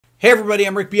Hey everybody,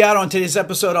 I'm Rick Beato. On today's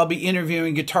episode, I'll be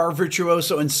interviewing guitar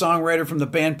virtuoso and songwriter from the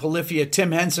band Polyphia,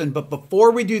 Tim Henson. But before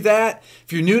we do that,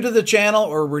 if you're new to the channel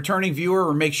or a returning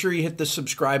viewer, make sure you hit the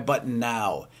subscribe button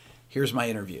now. Here's my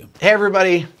interview. Hey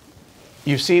everybody,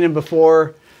 you've seen him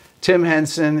before. Tim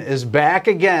Henson is back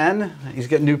again. He's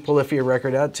got a new Polyphia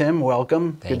record out. Tim,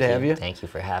 welcome. Good to have you. Thank you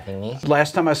for having me.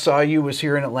 Last time I saw you was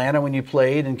here in Atlanta when you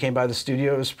played and came by the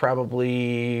studio. It was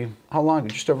probably, how long?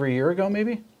 Just over a year ago,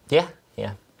 maybe? Yeah.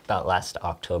 About last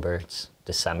October. It's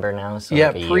December now, so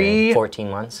yeah, like a year, 14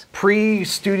 months.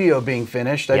 Pre-studio being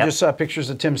finished. I just saw pictures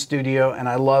of Tim's studio, and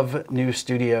I love new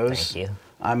studios. Thank you.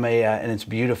 And it's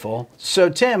beautiful. So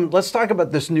Tim, let's talk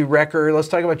about this new record. Let's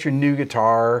talk about your new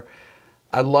guitar.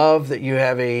 I love that you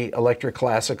have a electric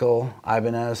classical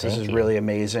Ibanez. This is really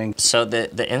amazing. So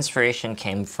the inspiration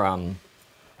came from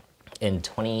in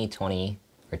 2020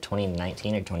 or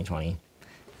 2019 or 2020. I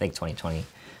think 2020.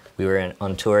 We were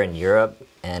on tour in Europe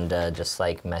and just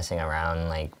like messing around,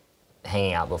 like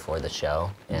hanging out before the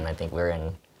show. And I think we were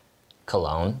in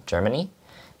Cologne, Germany.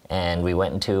 And we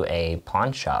went into a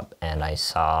pawn shop and I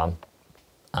saw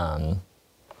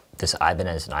this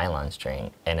Ibanez nylon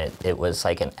string. And it was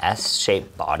like an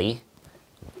S-shaped body,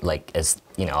 like as,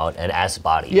 you know, an S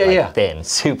body, thin,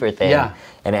 super thin. Yeah.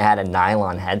 And it had a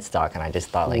nylon headstock and I just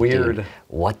thought like, dude,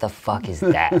 what the fuck is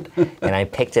that? And I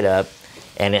picked it up.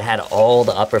 And it had all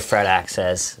the upper fret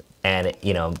access, and it,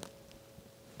 you know,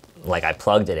 like I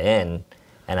plugged it in,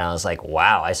 and I was like,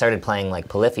 wow. I started playing like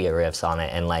Polyphia riffs on it,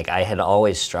 and like I had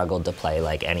always struggled to play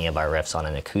like any of our riffs on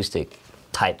an acoustic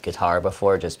type guitar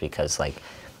before, just because like,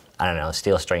 I don't know,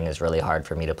 steel string is really hard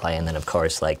for me to play, and then of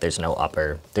course like there's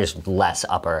less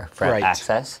upper fret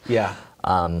access. Yeah.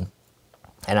 And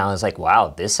I was like,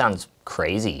 wow, this sounds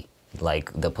crazy,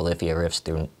 like the Polyphia riffs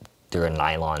through a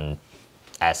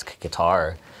nylon-esque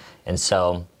guitar. And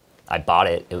so I bought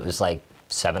it. It was like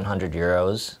 700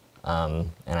 euros. And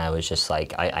I was just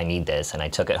like, I need this. And I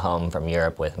took it home from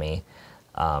Europe with me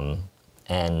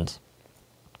and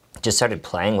just started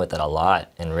playing with it a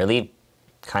lot and really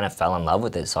kind of fell in love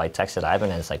with it. So I texted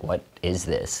Ibanez, like, what is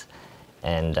this?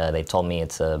 And they told me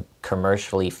it's a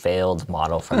commercially failed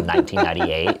model from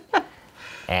 1998.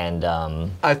 And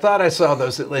I thought I saw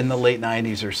those in the late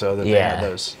 90s or so that they had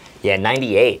those. Yeah,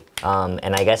 98.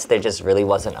 And I guess there just really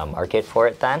wasn't a market for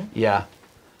it then. Yeah.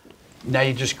 Now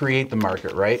you just create the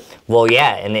market, right? Well,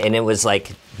 yeah, and it was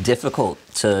like difficult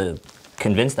to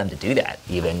convince them to do that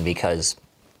even because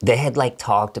they had like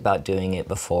talked about doing it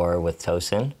before with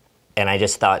Tosin. And I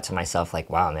just thought to myself, like,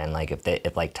 wow, man, like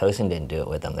if like Tosin didn't do it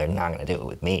with them, they're not going to do it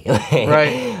with me.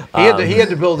 Right. He had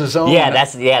to build his own. Yeah,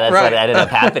 that's what ended up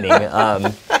happening.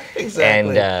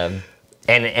 Exactly.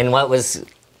 And what was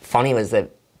funny was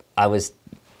that I was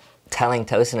telling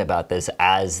Tosin about this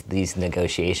as these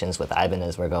negotiations with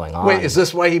Ibanez were going on. Wait, is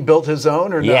this why he built his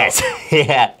own or no? Yes.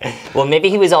 Yeah. Well, maybe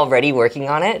he was already working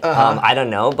on it. I don't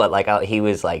know, but like he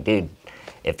was like, dude,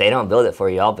 if they don't build it for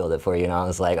you, I'll build it for you. And I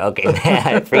was like, okay, man,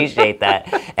 I appreciate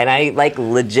that. And I like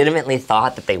legitimately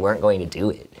thought that they weren't going to do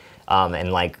it.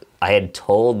 And like I had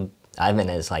told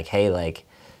Ibanez like, hey, like,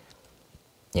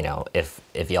 you know, if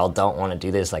y'all don't want to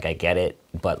do this, like I get it,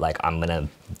 but like I'm gonna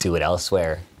do it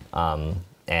elsewhere.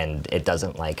 And it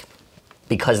doesn't like,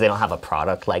 because they don't have a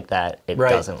product like that, it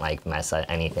doesn't like mess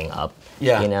anything up,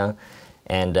 you know?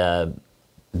 And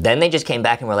then they just came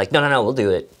back and were like, no, we'll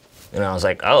do it. And I was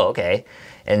like, oh, okay.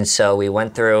 And so we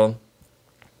went through,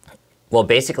 well,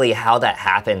 basically how that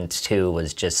happened too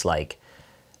was just like,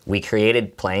 we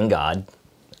created Playing God,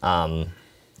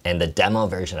 and the demo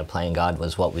version of Playing God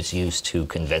was what was used to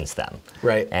convince them.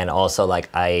 Right. And also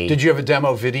like Did you have a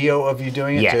demo video of you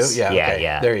doing it too? Yeah, okay.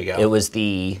 Yeah. There you go. It was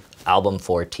the album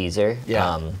 4 teaser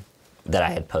that I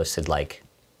had posted like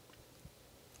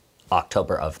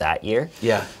October of that year.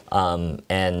 Yeah.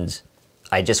 And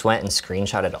I just went and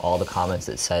screenshotted all the comments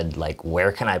that said like,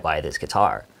 where can I buy this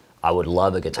guitar? I would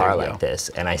love a guitar like this.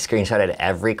 And I screenshotted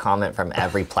every comment from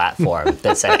every platform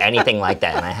that said anything like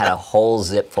that. And I had a whole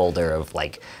zip folder of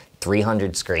like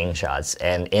 300 screenshots.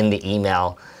 And in the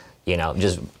email, you know,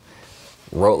 just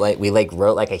wrote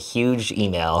like a huge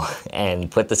email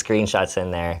and put the screenshots in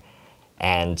there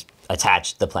and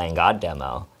attached the Playing God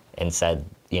demo and said,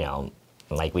 you know,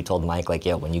 like we told Mike, like,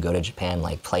 yo, when you go to Japan,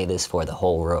 like play this for the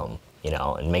whole room, you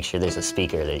know, and make sure there's a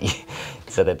speaker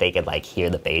so that they could like hear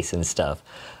the bass and stuff.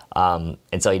 And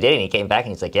so he did, and he came back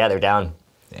and he's like, yeah, they're down.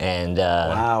 And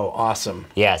wow, awesome.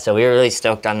 Yeah, so we were really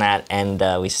stoked on that, and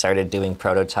we started doing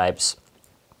prototypes.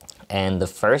 And the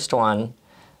first one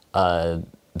that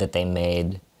they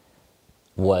made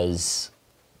was...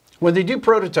 When they do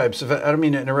prototypes, I don't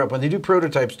mean to interrupt, when they do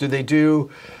prototypes, do they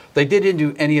didn't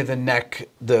do any of the neck,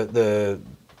 the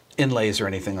inlays or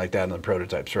anything like that in the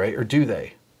prototypes, right? Or do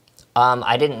they?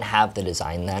 I didn't have the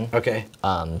design then. Okay.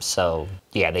 So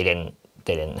yeah, they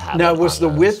didn't have. Now, was the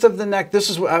width of the neck? This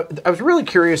is what I was really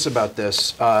curious about.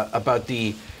 This about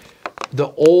the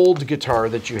old guitar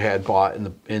that you had bought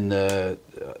in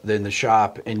the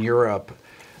shop in Europe,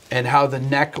 and how the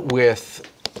neck width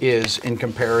is in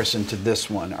comparison to this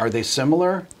one. Are they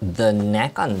similar? The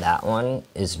neck on that one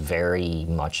is very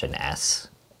much an S.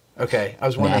 Okay, I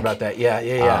was wondering about that. Yeah.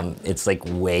 It's like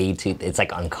way too. It's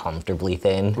like uncomfortably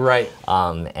thin. Right.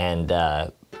 And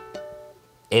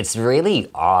it's really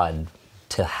odd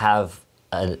to have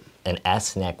an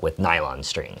S neck with nylon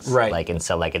strings. Right. Like, and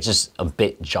so like it's just a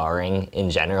bit jarring in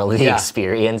general, the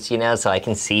experience, you know. So I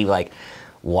can see like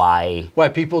why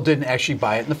people didn't actually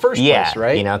buy it in the first place,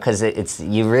 right? You know, because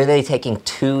you're really taking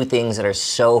two things that are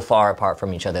so far apart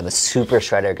from each other: the super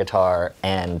shredder guitar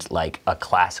and like a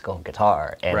classical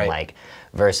guitar, and like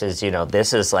versus, you know,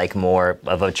 this is like more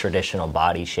of a traditional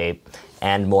body shape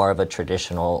and more of a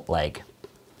traditional like,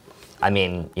 I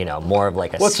mean, you know, more of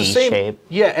like a C shape.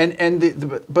 Yeah,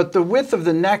 but the width of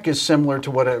the neck is similar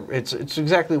to what it's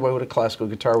exactly what a classical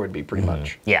guitar would be, pretty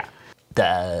much. Yeah,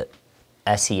 the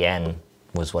SEN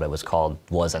was what it was called,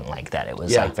 wasn't like that. It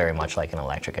was like very much like an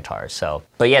electric guitar. So,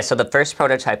 but yeah, so the first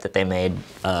prototype that they made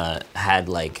had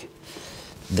like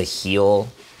the heel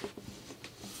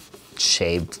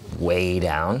shaved way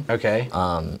down. Okay.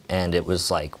 And it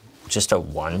was like just a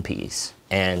one piece.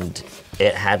 And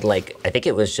it had like, I think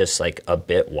it was just like a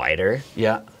bit wider.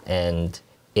 Yeah. And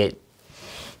it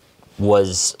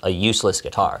was a useless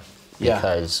guitar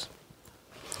because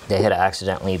they had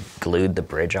accidentally glued the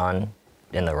bridge on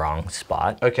in the wrong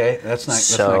spot. Okay, that's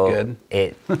not good.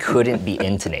 It couldn't be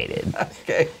intonated.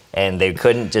 Okay. And they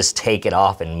couldn't just take it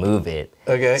off and move it.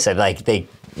 Okay. So like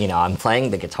you know, I'm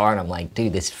playing the guitar and I'm like,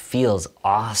 dude, this feels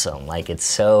awesome. Like it's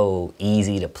so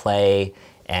easy to play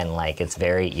and like it's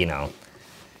very, you know,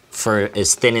 for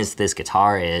as thin as this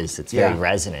guitar is, it's very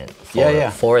resonant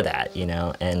for that, you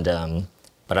know. And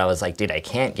but I was like, dude, I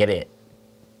can't get it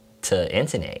to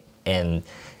intonate. And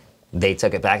they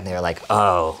took it back and they were like,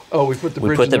 oh, we put the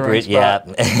bridge in the wrong spot.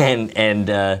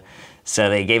 And so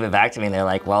they gave it back to me and they're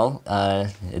like, well,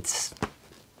 it's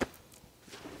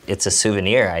a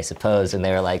souvenir, I suppose. And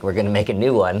they were like, we're gonna make a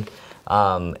new one.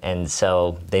 And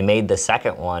so they made the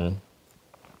second one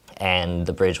and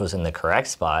the bridge was in the correct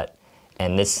spot.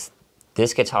 And this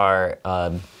guitar,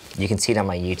 you can see it on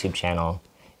my YouTube channel.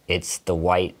 It's the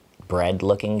white bread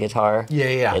looking guitar.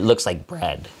 Yeah. It looks like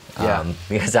bread.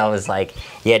 Because I was like,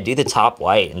 yeah, do the top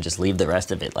white and just leave the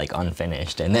rest of it like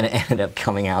unfinished. And then it ended up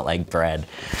coming out like bread.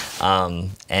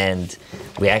 And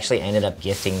we actually ended up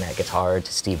gifting that guitar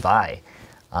to Steve Vai,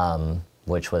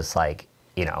 which was like,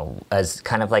 you know, as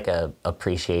kind of like a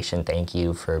appreciation, thank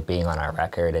you for being on our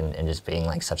record and just being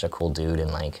like such a cool dude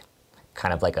and like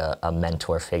kind of like a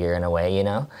mentor figure in a way, you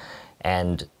know?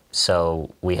 And so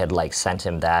we had like sent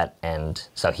him that, and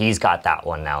so he's got that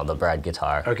one now, the bread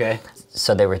guitar. Okay.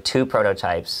 So there were two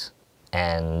prototypes,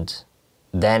 and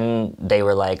then they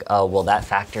were like, oh, well, that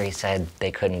factory said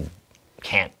they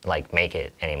can't like make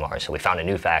it anymore, so we found a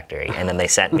new factory, and then they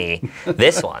sent me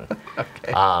this one.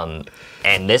 Okay.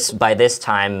 And by this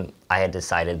time, I had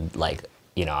decided like,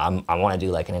 you know, I want to do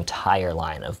like an entire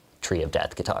line of Tree of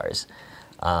Death guitars.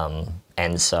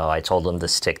 And so I told them to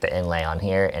stick the inlay on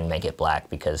here and make it black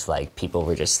because like people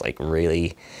were just like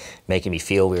really making me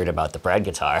feel weird about the bread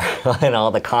guitar. In all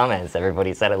the comments,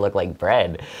 everybody said it looked like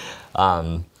bread.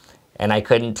 And I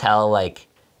couldn't tell like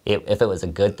if it was a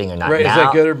good thing or not. Right, now, is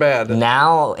that good or bad?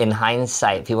 Now, in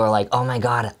hindsight, people are like, oh my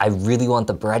God, I really want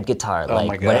the bread guitar. Oh like,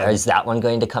 my God. Is that one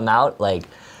going to come out? Like,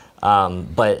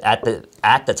 but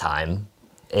at the time,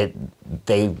 it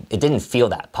didn't feel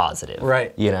that positive.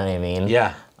 Right. You know what I mean?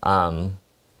 Yeah.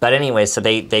 But anyway, so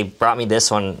they brought me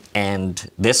this one, and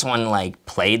this one like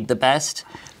played the best,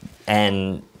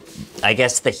 and I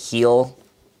guess the heel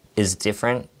is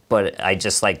different, but I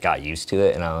just like got used to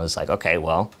it, and I was like, okay,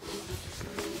 well,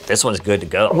 this one's good to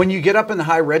go. When you get up in the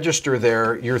high register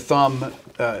there, your thumb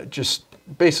just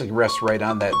basically rests right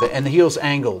on that, and the heel's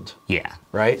angled. Yeah.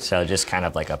 Right? So just kind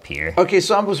of like up here. Okay,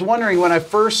 so I was wondering, when I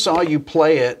first saw you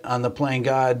play it on the Playing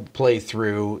God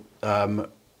playthrough,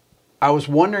 I was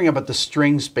wondering about the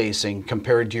string spacing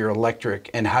compared to your electric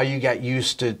and how you got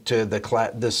used to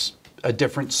this a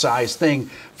different size thing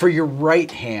for your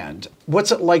right hand.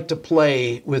 What's it like to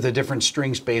play with a different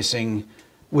string spacing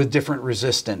with different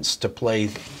resistance to play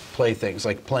things,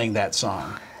 like playing that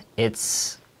song?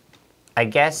 It's, I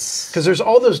guess, because there's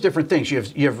all those different things.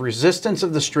 You have resistance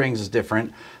of the strings is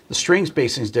different. The string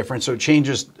spacing is different, so it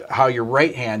changes how your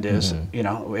right hand is. You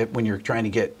know, when you're trying to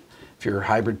get if you're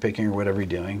hybrid picking or whatever you're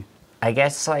doing? I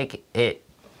guess like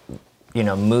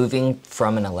moving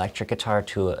from an electric guitar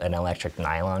to an electric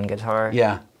nylon guitar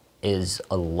is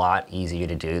a lot easier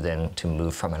to do than to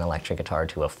move from an electric guitar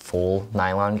to a full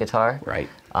nylon guitar. Right.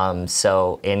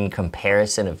 So in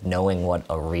comparison of knowing what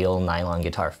a real nylon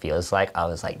guitar feels like, I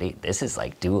was like, this is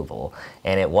like doable.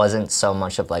 And it wasn't so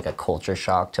much of like a culture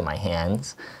shock to my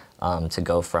hands to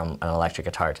go from an electric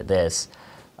guitar to this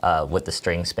with the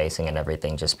string spacing and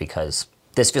everything, just because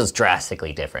this feels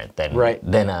drastically different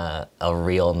than a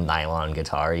real nylon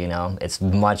guitar, It's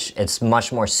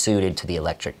much more suited to the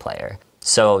electric player.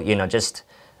 So, just,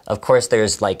 of course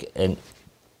there's like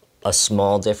a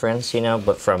small difference,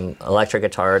 but from electric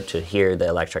guitar to here, the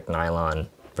electric nylon,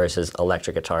 versus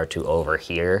electric guitar to over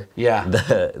here,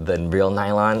 the real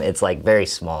nylon, it's like very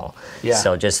small. Yeah.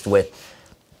 So just with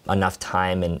enough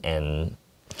time and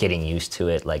getting used to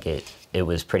it, like it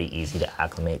was pretty easy to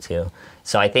acclimate to.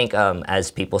 So I think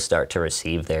as people start to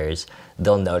receive theirs,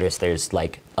 they'll notice there's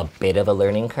like a bit of a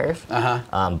learning curve,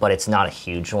 but it's not a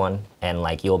huge one, and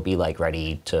like you'll be like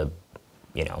ready to,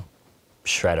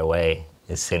 shred away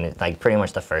as soon as, like pretty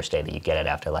much the first day that you get it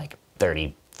after like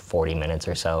 30, 40 minutes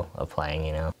or so of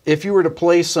playing, If you were to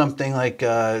play something like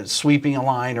sweeping a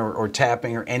line or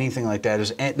tapping or anything like that,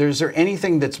 is there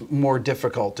anything that's more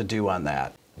difficult to do on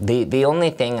that? The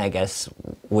only thing I guess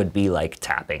would be like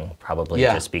tapping, probably,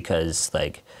 just because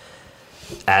like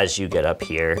as you get up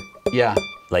here,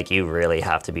 like you really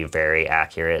have to be very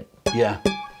accurate,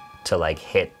 to like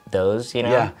hit those,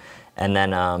 and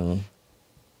then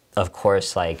of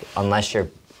course, like unless you're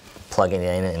plugging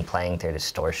in and playing through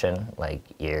distortion, like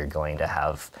you're going to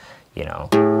have,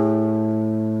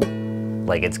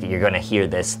 like you're going to hear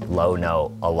this low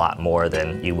note a lot more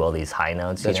than you will these high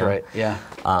notes. That's right. Yeah.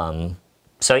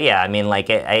 So yeah, I mean, like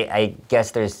I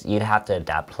guess you'd have to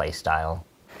adapt play style.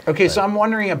 Okay, so I'm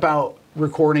wondering about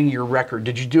recording your record.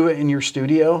 Did you do it in your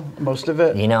studio, most of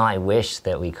it? I wish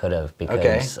that we could have,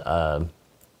 because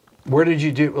where did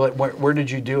you do where did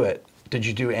you do it? Did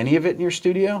you do any of it in your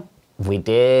studio? We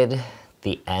did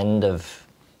the end of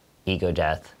Ego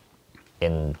Death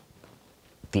in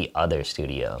the other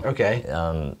studio. Okay.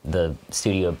 The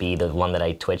Studio B, the one that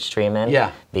I Twitch stream in.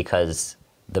 Yeah. Because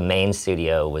the main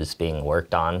studio was being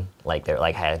worked on. Like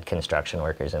I had construction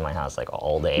workers in my house like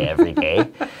all day, every day,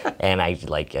 and I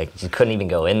couldn't even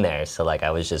go in there. So like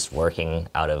I was just working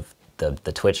out of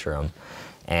the Twitch room,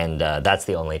 and that's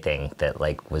the only thing that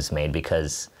like was made,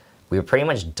 because we were pretty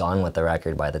much done with the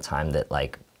record by the time that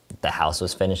like the house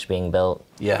was finished being built.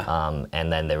 Yeah.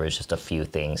 And then there was just a few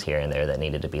things here and there that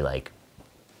needed to be like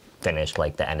finished,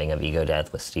 like the ending of Ego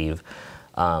Death with Steve.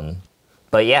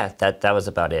 But yeah, that was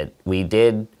about it.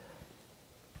 The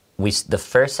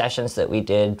first sessions that we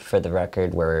did for the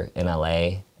record were in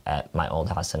LA, at my old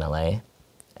house in LA.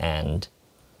 And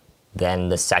then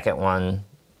the second one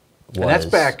was... And that's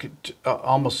back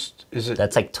almost, is it?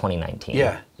 That's like 2019.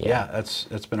 Yeah, that's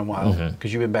been a while.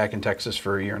 Because you've been back in Texas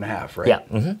for a year and a half, right?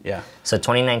 Yeah. Yeah. So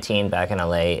 2019 back in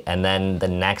LA, and then the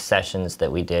next sessions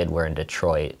that we did were in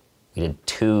Detroit. We did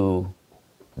 2,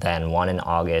 then 1 in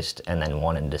August, and then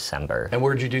 1 in December. And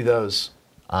where'd you do those?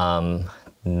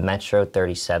 Metro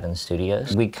 37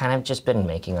 Studios. We kind of just been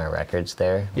making our records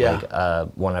there. Yeah. Like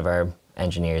one of our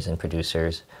engineers and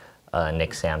producers,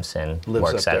 Nick Sampson,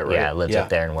 lives up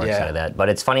there and works out of that. But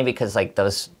it's funny because like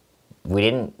we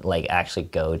didn't like actually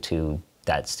go to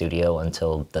that studio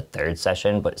until the 3rd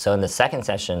session. But so in the 2nd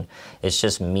session, it's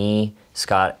just me,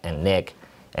 Scott, and Nick,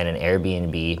 and an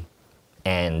Airbnb,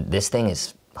 and this thing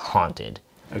is haunted.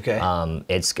 Okay.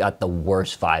 It's got the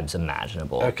worst vibes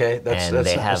imaginable. Okay,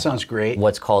 that sounds great.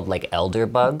 What's called like elder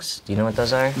bugs. Do you know what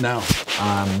those are? No.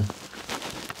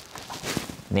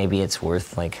 Maybe it's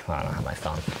worth like, I don't have my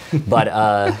phone, but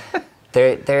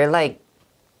they're like.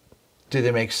 Do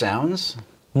they make sounds?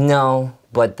 No,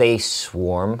 but they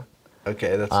swarm.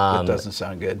 Okay, that doesn't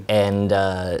sound good. And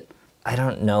I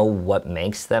don't know what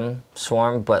makes them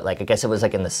swarm, but like I guess it was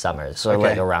like in the summer, so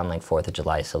like around like 4th of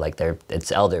July. So like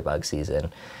it's elder bug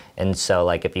season, and so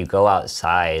like if you go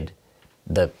outside,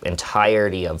 the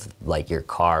entirety of like your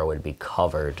car would be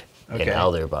covered in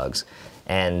elder bugs.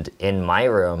 And in my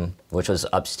room, which was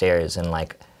upstairs, and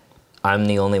like I'm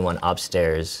the only one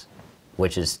upstairs,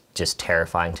 which is just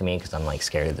terrifying to me because I'm like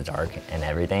scared of the dark and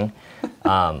everything.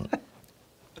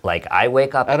 Like I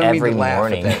wake up every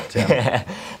morning. I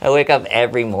wake up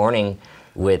every morning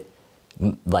with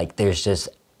like there's just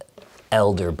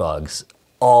elder bugs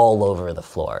all over the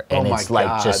floor, and it's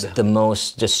like just the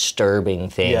most disturbing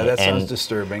thing. Yeah, that sounds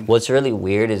disturbing. What's really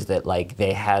weird is that like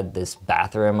they had this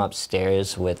bathroom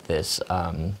upstairs with this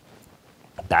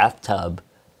bathtub,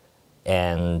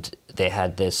 and they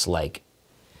had this like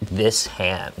this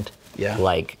hand, yeah,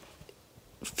 like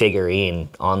figurine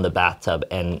on the bathtub,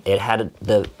 and it had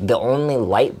the only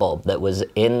light bulb that was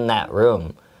in that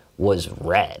room was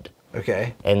red.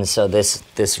 Okay. And so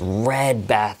this red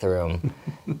bathroom,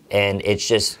 and it's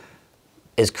just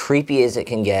as creepy as it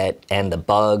can get, and the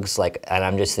bugs, like, and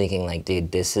I'm just thinking, like,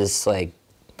 dude, this is like,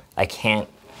 I can't.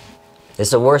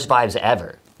 It's the worst vibes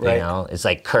ever. Right. You know, it's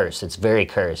like cursed. It's very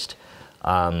cursed.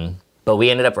 But we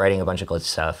ended up writing a bunch of good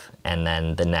stuff, and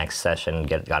then the next session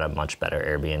got a much better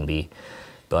Airbnb.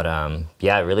 But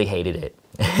yeah, I really hated it,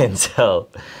 and so.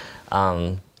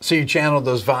 So you channeled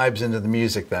those vibes into the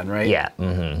music then, right? Yeah.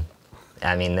 Mm-hmm.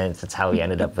 I mean, that's how we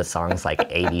ended up with songs like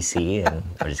ABC, and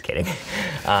I'm just kidding.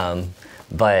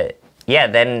 But yeah,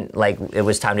 then like it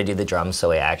was time to do the drums, so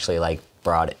we actually like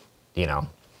brought it, you know,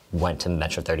 went to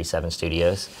Metro 37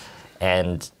 Studios,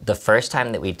 and the first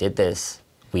time that we did this,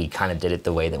 we kind of did it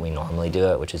the way that we normally do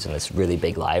it, which is in this really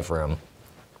big live room,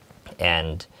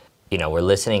 and you know, we're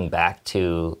listening back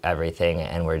to everything,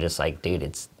 and we're just like, dude,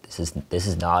 this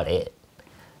is not it.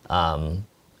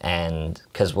 And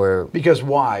because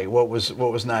why? What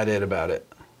was not it about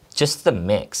it? Just the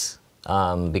mix.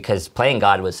 Because Playing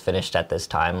God was finished at this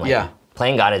time. Like, yeah.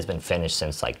 Playing God has been finished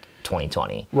since like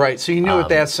 2020. Right. So you knew what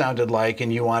that sounded like,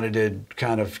 and you wanted to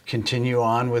kind of continue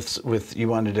on with you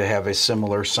wanted to have a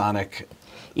similar sonic.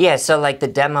 Yeah. So like the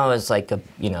demo is like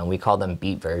we call them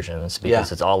beat versions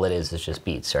because it's all it is just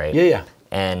beats, right? Yeah. Yeah.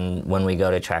 And when we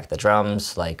go to track the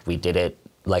drums, like we did it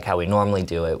like how we normally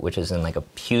do it, which is in like a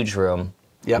huge room.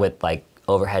 Yep. With like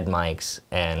overhead mics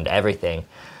and everything,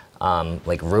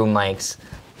 like room mics,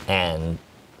 and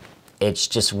it's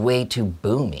just way too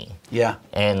boomy. Yeah.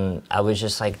 And I was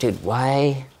just like, dude,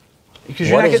 why? Because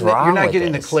you're not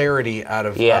getting the clarity out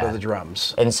of the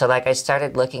drums. And so like I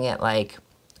started looking at like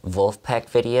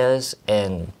Wolfpack videos,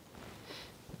 and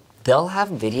they'll have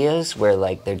videos where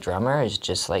like their drummer is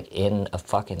just like in a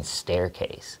fucking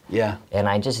staircase. Yeah. And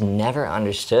I just never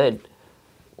understood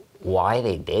why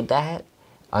they did that.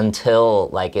 Until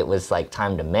like it was like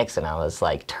time to mix, and I was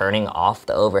like turning off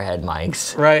the overhead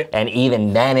mics. Right. And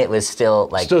even then, it was still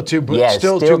like still too much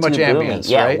ambience.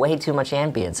 Yeah, right? Way too much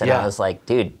ambience. And I was like,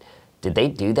 dude, did they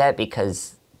do that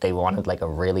because they wanted like a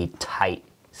really tight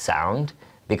sound?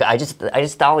 Because I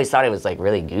just always thought it was like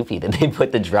really goofy that they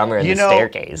put the drummer in the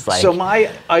staircase. Like, so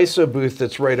my ISO booth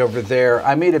that's right over there,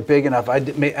 I made it big enough. I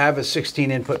have a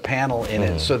 16 input panel in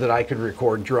it so that I could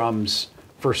record drums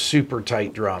for super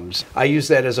tight drums. I use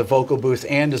that as a vocal booth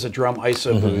and as a drum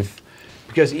ISO booth,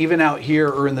 because even out here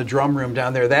or in the drum room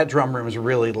down there, that drum room is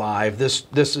really live. This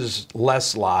is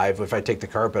less live. If I take the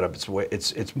carpet up,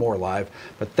 it's more live.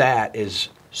 But that is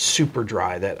super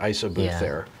dry. That ISO booth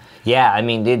there. Yeah, I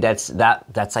mean, dude, that's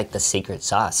like the secret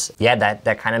sauce. Yeah,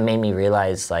 that kind of made me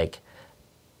realize, like,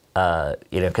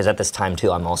 because at this time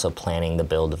too, I'm also planning the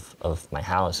build of my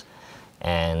house,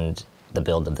 and the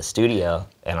build of the studio,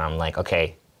 and I'm like,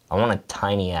 okay, I want a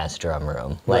tiny ass drum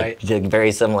room, like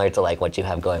very similar to like what you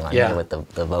have going on here with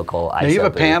the vocal. Now you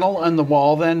have a panel on the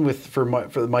wall then for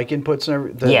the mic inputs and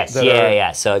everything. Yes,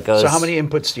 yeah. So it goes. So how many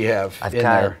inputs do you have? I've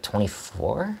got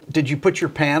 24. Did you put your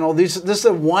panel? This is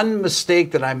the one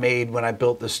mistake that I made when I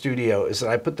built the studio, is that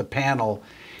I put the panel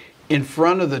in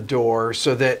front of the door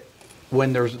so that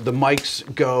when the mics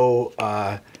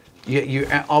go. You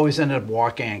always end up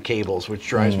walking on cables, which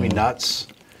drives me nuts.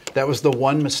 That was the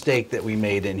one mistake that we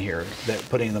made in here, that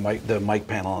putting the mic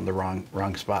panel on the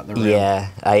wrong spot in the room. Yeah,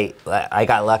 I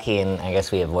got lucky, and I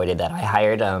guess we avoided that. I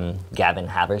hired Gavin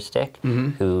Haverstick,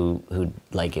 who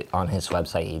like on his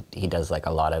website he does like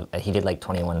a lot of, he did like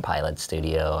 21 Pilot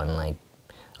Studio and like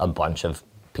a bunch of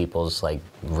people's like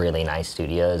really nice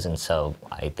studios, and so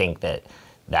I think that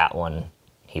one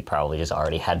he probably just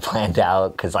already had planned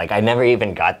out, because like I never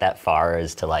even got that far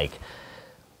as to like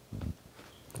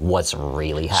what's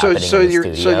really happening in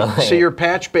the studio. So your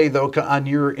patch bay though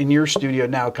in your studio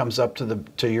now comes up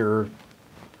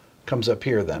comes up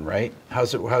here then, right?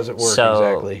 How's it work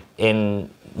exactly? In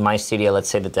my studio, let's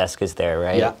say the desk is there,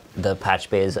 right? Yeah. The patch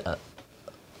bay is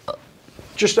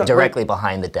just directly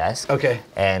behind the desk. Okay.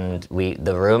 And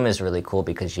the room is really cool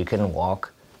because you can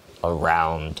walk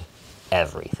around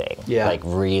everything, like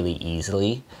really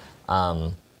easily.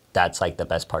 That's like the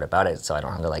best part about it. So I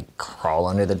don't have to like crawl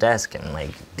under the desk and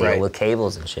like deal with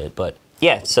cables and shit. But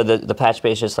yeah, so the patch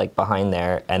bay is just like behind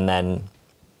there, and then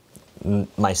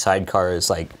my sidecar is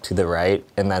like to the right,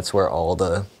 and that's where all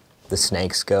the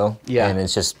snakes go. Yeah. And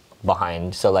it's just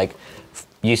behind. So like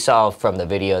you saw from the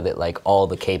video that like all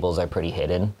the cables are pretty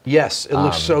hidden. Yes, it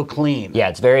looks so clean. Yeah,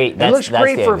 it's very. It looks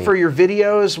great for your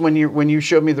videos when you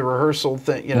showed me the rehearsal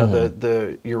thing. You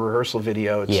know, your rehearsal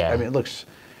video. I mean, it looks.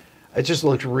 It just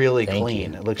looked really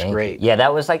clean. It looks great. Yeah,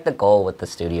 that was like the goal with the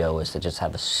studio, was to just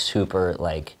have a super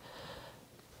like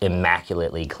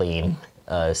immaculately clean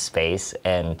space.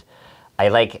 And I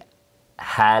like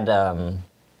had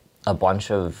a bunch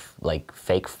of like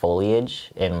fake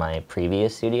foliage in my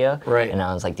previous studio. Right. And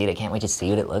I was like, dude, I can't wait to see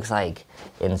what it looks like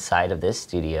inside of this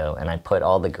studio. And I put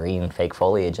all the green fake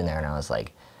foliage in there, and I was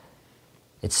like,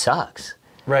 it sucks.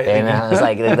 Right. And I was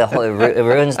like, it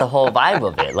ruins the whole vibe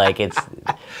of it. Like, it's...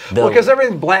 well, because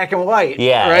everything's black and white.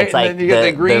 Yeah, right? It's like and then you get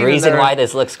the green reason why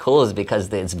this looks cool is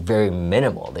because it's very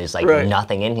minimal. There's like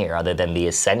nothing in here other than the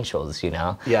essentials, you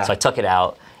know? Yeah. So I took it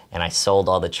out, and I sold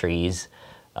all the trees.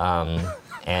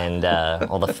 And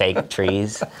all the fake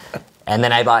trees. And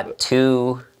then I bought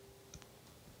 2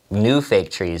 new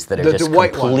fake trees that are just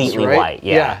completely white.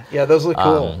 Yeah, those look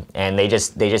cool. And they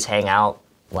just hang out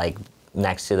like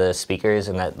next to the speakers,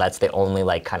 and that's the only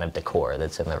like kind of decor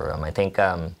that's in the room. I think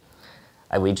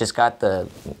we just got the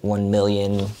 1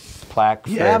 million plaque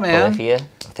for Polyphia.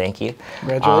 Thank you.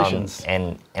 Congratulations.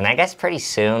 And I guess pretty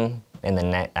soon in the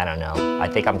next, I don't know, I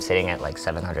think I'm sitting at like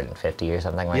 750 or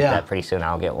something like that. Pretty soon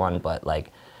I'll get one, but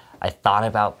like I thought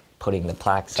about putting the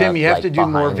plaques Tim, up, you have like, to do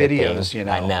more videos, you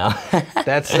know. I know.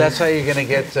 that's how you're gonna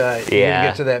get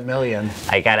get to that million.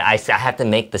 I have to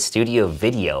make the studio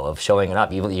video of showing it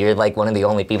up. You're like one of the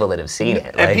only people that have seen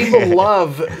it. And people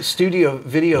love studio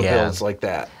video builds like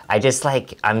that. I just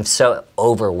like, I'm so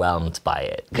overwhelmed by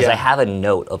it because I have a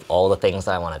note of all the things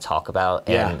that I want to talk about,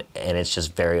 and it's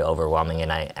just very overwhelming.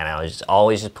 And I was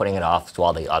always just putting it off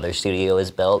while the other studio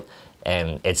is built,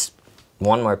 and it's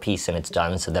one more piece and it's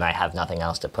done. So then I have nothing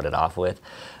else to put it off with.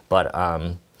 But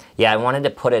yeah, I wanted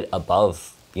to put it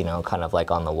above, you know, kind of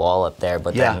like on the wall up there.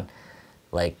 But then,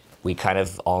 like, we kind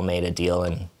of all made a deal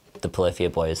in the Polyphia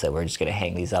boys that we're just gonna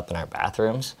hang these up in our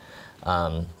bathrooms.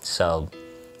 So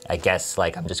I guess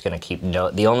like I'm just gonna keep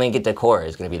the only decor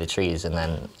is gonna be the trees, and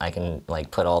then I can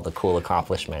like put all the cool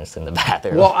accomplishments in the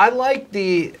bathroom. Well, I like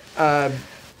the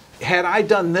had I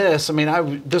done this, I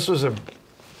mean, this was a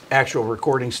actual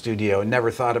recording studio and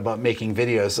never thought about making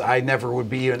videos. I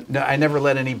never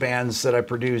let any bands that I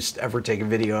produced ever take a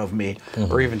video of me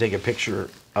or even take a picture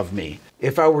of me.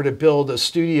 If I were to build a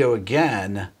studio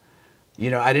again,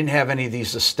 you know, I didn't have any of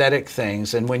these aesthetic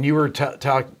things. And when you were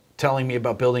telling me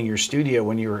about building your studio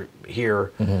when you were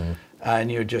here,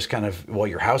 and you had just kind of, well,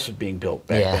 your house was being built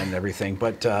back then and everything,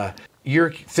 but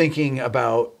you're thinking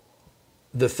about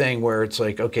the thing where it's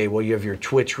like, okay, well, you have your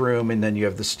Twitch room and then you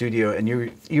have the studio, and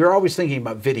you're always thinking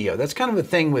about video. That's kind of a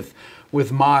thing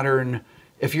with modern,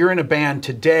 if you're in a band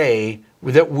today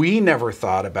that we never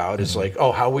thought about, is like,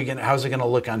 oh, how's it gonna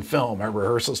look on film, our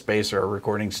rehearsal space or a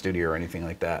recording studio or anything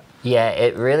like that? Yeah,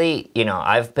 it really, you know,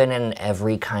 I've been in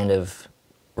every kind of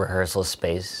rehearsal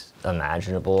space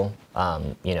imaginable,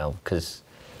 you know, because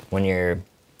when you're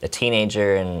a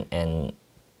teenager and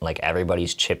like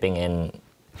everybody's chipping in,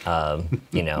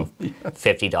 you know,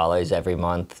 $50 every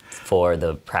month for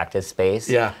the practice space.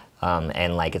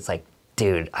 And like, it's like,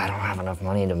 dude, I don't have enough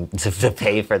money to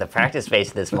pay for the practice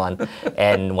space this month.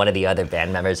 And one of the other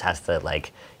band members has to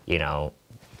like, you know,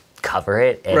 cover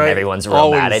it, and everyone's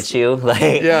real mad at you.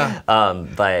 Like,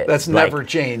 but that's never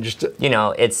changed. You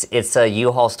know, it's a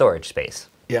U-Haul storage space.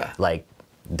 Like,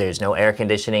 there's no air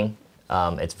conditioning.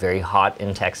 It's very hot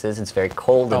in Texas. It's very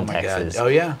cold in Texas.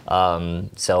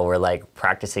 So we're like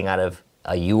practicing out of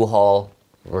a U-Haul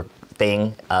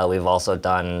thing. We've also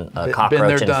done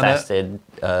cockroach-infested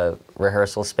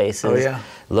rehearsal spaces. It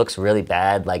looks really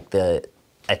bad. Like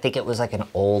I think it was like an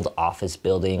old office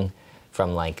building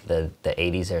from like the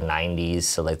 80s or 90s.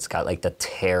 So it's got like the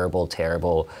terrible,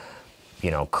 terrible,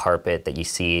 you know, carpet that you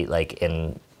see like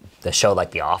in the show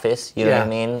like The Office, you know what I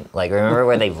mean? Like, remember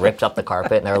where they ripped up the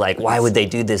carpet and they were like, why would they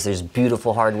do this? There's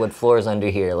beautiful hardwood floors under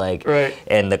here. Like,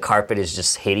 and the carpet is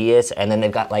just hideous. And then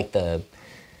they've got like the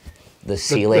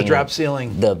ceiling. The drop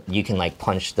ceiling. You can like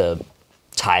punch the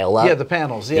tile up. Yeah, the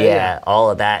panels. All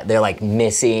of that. They're like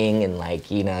missing, and like,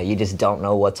 you know, you just don't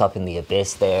know what's up in the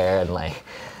abyss there, and like.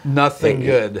 Nothing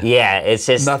good. Yeah, it's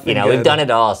just, you know, we've done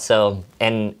it all. So,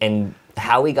 and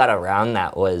how we got around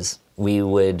that was, we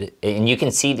would, and you can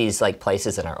see these like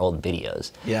places in our old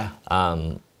videos.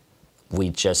 We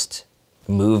just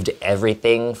moved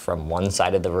everything from one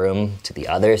side of the room to the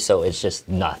other, so it's just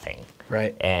nothing.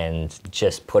 And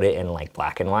just put it in like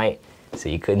black and white, so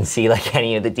you couldn't see like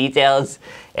any of the details,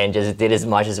 and just did as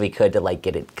much as we could to like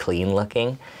get it clean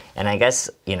looking. And I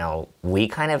guess, you know, we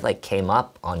kind of like came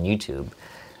up on YouTube.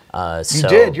 You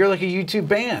did. You're like a YouTube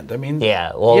band. I mean,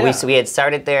 well, we had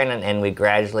started there, and we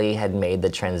gradually had made the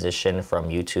transition from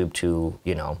YouTube to,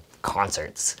 you know,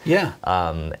 concerts.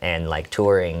 And like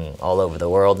touring all over the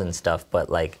world and stuff. But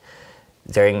like,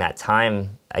 during that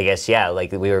time, I guess, yeah,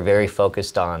 like we were very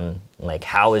focused on like,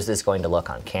 how is this going to look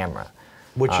on camera?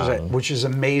 Which is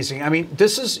amazing. I mean,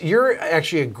 you're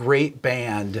actually a great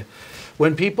band.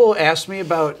 When people ask me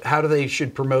about how they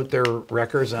should promote their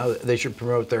records, and how they should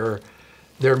promote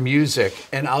their music,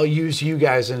 and I'll use you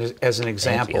guys as an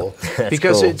example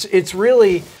because cool.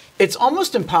 it's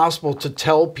almost impossible to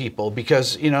tell people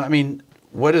because, you know, I mean,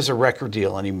 what is a record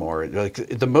deal anymore? Like,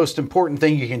 the most important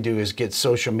thing you can do is get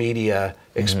social media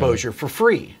exposure for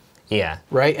free. Yeah.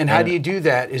 Right? And how do you do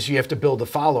that is you have to build a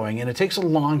following, and it takes a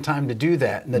long time to do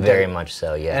that. And very much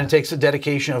so, yeah. And it takes a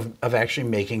dedication of actually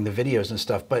making the videos and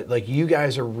stuff. But like, you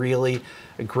guys are really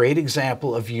a great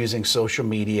example of using social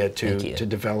media to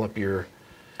develop your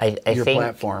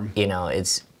platform. You know,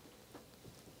 it's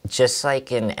just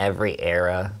like in every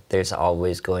era, there's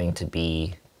always going to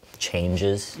be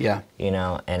changes. Yeah. You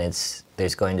know, and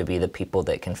there's going to be the people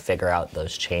that can figure out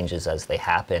those changes as they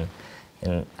happen.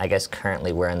 And I guess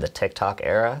currently we're in the TikTok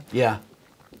era. Yeah.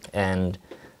 And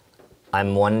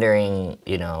I'm wondering,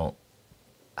 you know,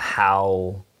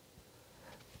 how,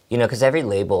 you know, because every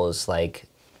label is like,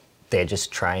 they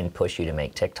just try and push you to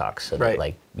make TikToks so that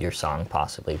like your song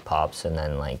possibly pops and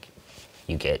then like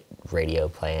you get radio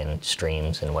play and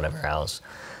streams and whatever else.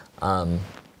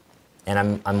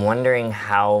 And I'm wondering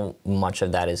how much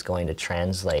of that is going to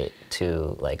translate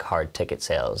to like hard ticket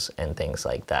sales and things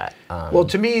like that. Well,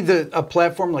 to me, a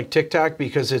platform like TikTok,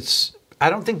 because I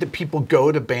don't think that people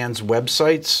go to bands'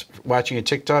 websites watching a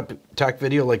TikTok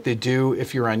video like they do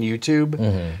if you're on YouTube,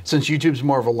 since YouTube's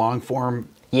more of a long form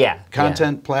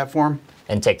content platform.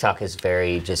 And TikTok is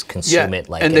very just consume it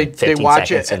like and in 15 they watch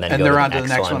seconds it and then they're go on to the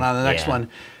next one. On the next one.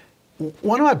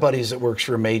 One of my buddies that works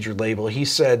for a major label, he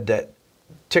said that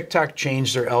TikTok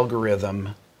changed their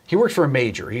algorithm. He works for a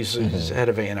major. He's head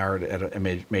of A&R at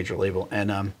a major label.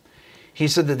 And he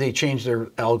said that they changed their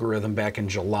algorithm back in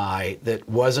July that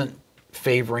wasn't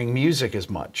favoring music as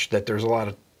much, that there's a lot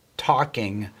of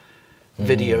talking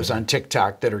videos on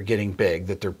TikTok that are getting big,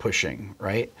 that they're pushing,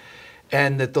 right?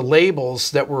 And that the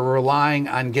labels that were relying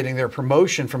on getting their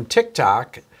promotion from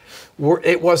TikTok,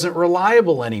 it wasn't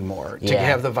reliable anymore to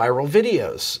have the viral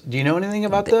videos. Do you know anything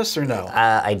about this or no?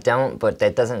 I don't, but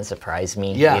that doesn't surprise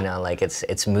me. Yeah. You know, like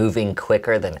it's moving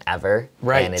quicker than ever.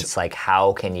 Right. And it's like,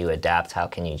 how can you adapt? How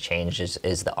can you change?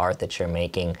 Is the art that you're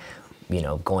making, you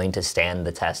know, going to stand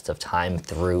the test of time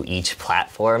through each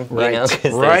platform? Right. You know,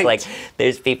 because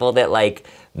there's people that like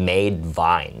made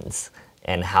Vines.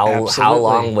 And how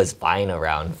long was Vine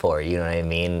around for? You know what I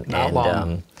mean? Not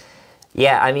long.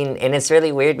 Yeah, I mean, and it's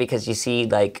really weird because you see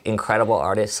like incredible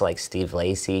artists like Steve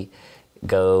Lacy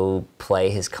go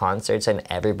play his concerts and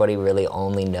everybody really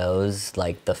only knows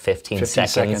like the 15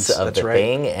 seconds of the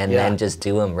thing and then just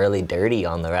do them really dirty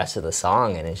on the rest of the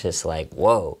song, and it's just like,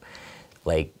 whoa,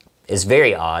 like it's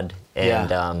very odd.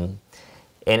 And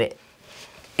and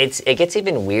it gets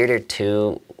even weirder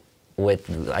too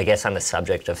with, I guess, on the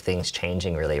subject of things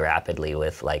changing really rapidly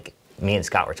with, like, me and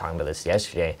Scott were talking about this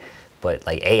yesterday, but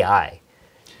like AI,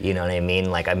 you know what I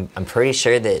mean? Like I'm pretty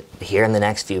sure that here in the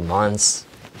next few months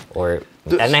or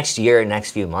next year,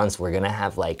 next few months, we're gonna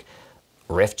have like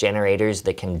riff generators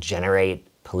that can generate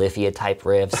Polyphia type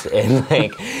riffs, and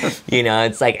like, you know,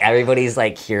 it's like everybody's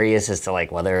like curious as to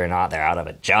like whether or not they're out of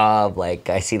a job. Like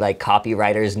I see like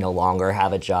copywriters no longer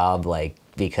have a job, like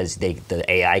because the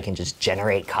AI can just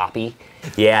generate copy.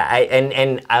 Yeah,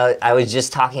 I was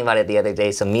just talking about it the other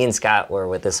day. So me and Scott were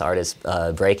with this artist,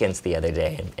 Break-Ins, the other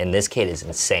day, and this kid is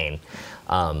insane.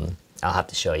 I'll have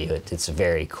to show you. It's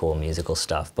very cool musical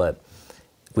stuff. But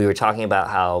we were talking about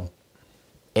how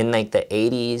in like the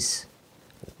 80s,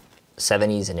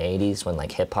 70s and 80s, when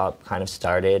like hip hop kind of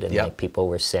started and like people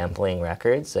were sampling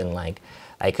records, and like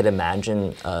I could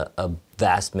imagine a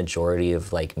vast majority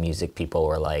of like music people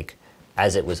were like,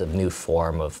 as it was a new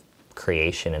form of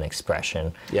creation and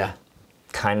expression. Yeah.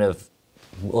 Kind of,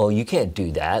 well, you can't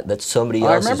do that. That's somebody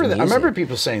else's music. I remember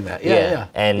people saying that. Yeah.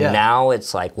 And now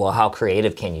it's like, well, how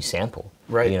creative can you sample?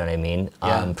 Right. You know what I mean?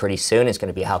 Pretty soon it's going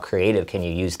to be how creative can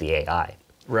you use the AI?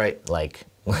 Right. Like,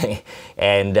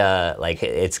 and like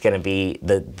it's going to be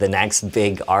the next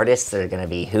big artists that are going to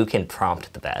be who can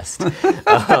prompt the best.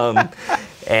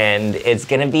 And it's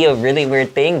going to be a really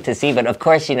weird thing to see. But of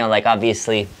course, you know, like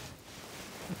obviously,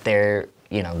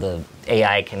 you know, the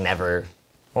AI can never,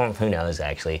 well, who knows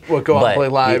actually. Well, go out and play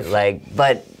live.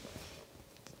 But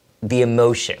the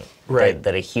emotion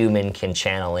that a human can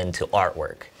channel into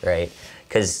artwork, right?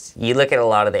 Because you look at a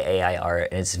lot of the AI art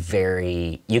and it's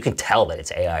very, you can tell that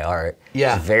it's AI art.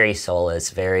 Yeah. It's very soulless,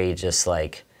 very just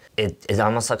like, it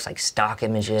almost looks like stock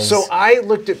images. So I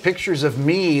looked at pictures of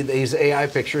me, these AI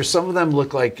pictures. Some of them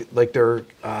look like they're,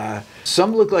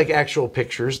 some look like actual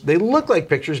pictures. They look like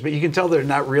pictures, but you can tell they're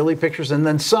not really pictures. And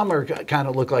then some are kind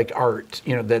of look like art,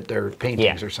 you know, that they're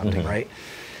paintings or something, right?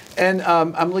 And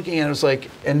I'm looking at it, it's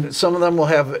like, and some of them will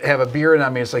have a beard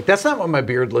on me. It's like, that's not what my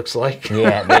beard looks like.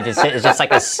 Yeah, it's just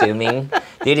like assuming.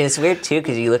 Dude, it's weird too,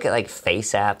 because you look at like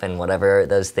FaceApp and whatever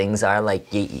those things are, like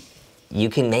you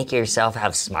can make yourself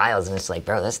have smiles, and it's like,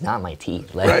 bro, that's not my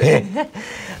teeth. Like, right.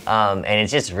 And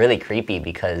it's just really creepy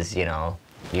because, you know,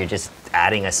 you're just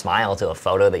adding a smile to a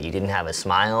photo that you didn't have a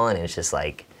smile, and it's just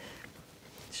like,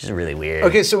 it's just really weird.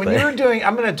 Okay, so when you were doing,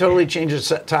 I'm going to totally change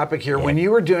the topic here. Yeah. When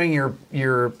you were doing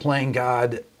your Playing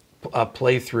God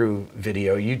playthrough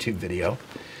video, YouTube video,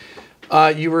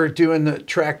 you were doing the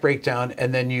track breakdown,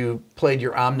 and then you played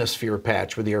your Omnisphere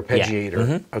patch with the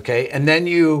arpeggiator, okay? And then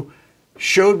you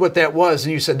showed what that was,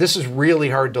 and you said, this is really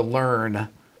hard to learn,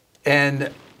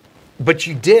 but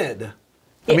you did. Yeah.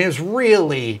 I mean, it was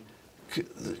really,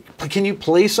 can you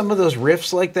play some of those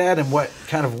riffs like that, and what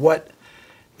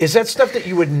is that stuff that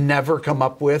you would never come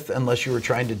up with unless you were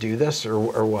trying to do this,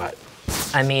 or what?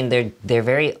 I mean, they're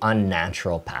very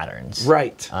unnatural patterns.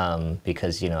 Right.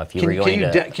 Because, you know, if you were going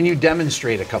to... Can you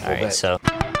demonstrate a couple bits? So...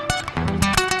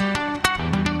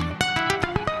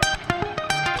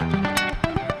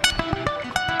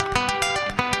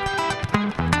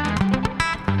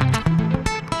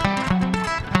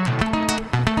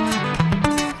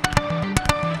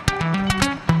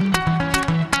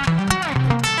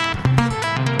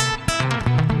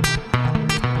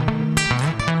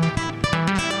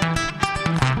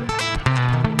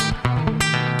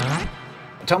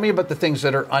 Tell me about the things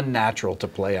that are unnatural to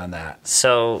play on that.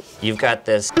 So you've got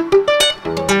this.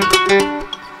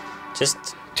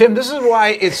 Tim, this is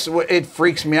why it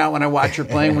freaks me out when I watch your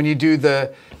playing when you do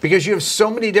because you have so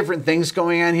many different things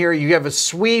going on here. You have a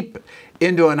sweep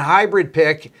into a hybrid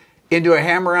pick into a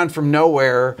hammer on from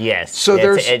nowhere. Yes. So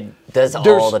it does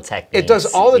all the techniques. It does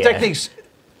all the techniques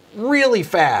really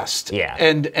fast. Yeah.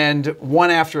 And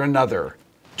one after another.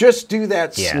 Just do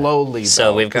that slowly.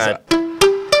 So we've got.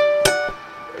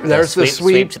 There's the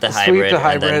sweep to the hybrid.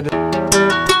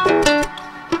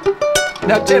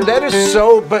 Now, Tim, that is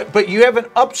so. But you have an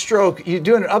upstroke. You're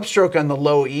doing an upstroke on the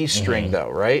low E string, though,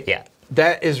 right? Yeah.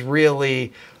 That is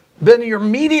really. Then you're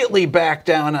immediately back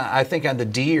down, I think, on the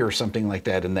D or something like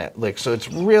that in that lick. So it's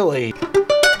really.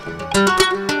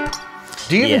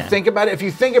 Do you even think about it? If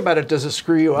you think about it, does it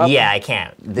screw you up? Yeah, I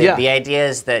can't. The idea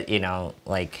is that, you know,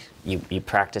 like. You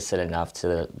practice it enough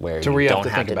to where you don't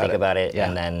have to think about it.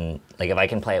 And then, like, if I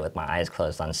can play it with my eyes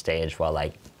closed on stage while,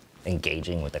 like,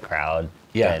 engaging with the crowd,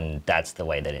 then that's the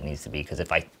way that it needs to be. Because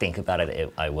if I think about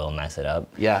it, I will mess it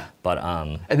up. Yeah. But,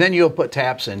 and then you'll put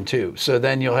taps in, too. So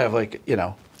then you'll have, like, you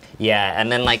know. Yeah,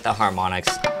 and then, like, the harmonics.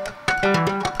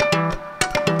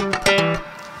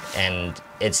 And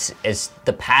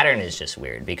the pattern is just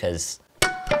weird because...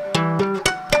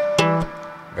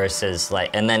 Versus, like,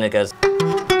 and then it goes...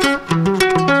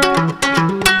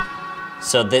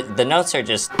 So the notes are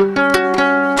just...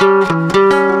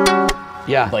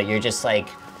 Yeah. But you're just, like,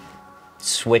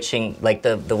 switching... Like,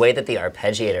 the way that the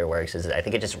arpeggiator works is I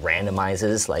think it just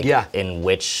randomizes, like, in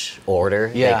which order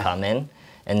they come in.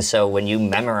 And so when you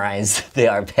memorize the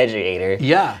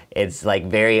arpeggiator, it's, like,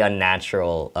 very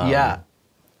unnatural.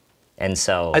 And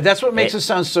so... That's what makes it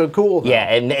sound so cool, though.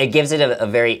 Yeah, and it gives it a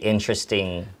very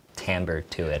interesting... timbre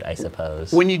to it, I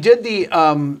suppose. When you did the,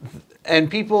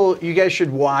 and people, you guys should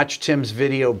watch Tim's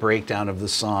video breakdown of the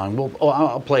song.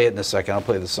 I'll play it in a second. I'll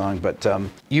play the song, but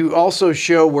you also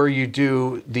show where you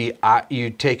do you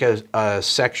take a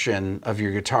section of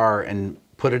your guitar and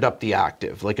put it up the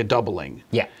octave, like a doubling.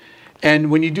 Yeah. And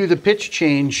when you do the pitch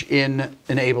change in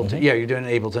an Ableton, you're doing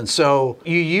an Ableton. So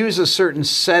you use a certain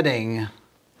setting.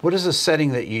 What is the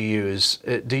setting that you use?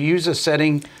 Do you use a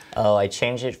setting? Oh, I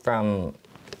change it from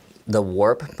the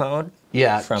warp mode,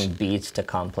 from Beats to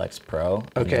Complex Pro,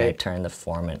 and then I turn the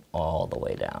formant all the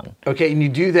way down. Okay, and you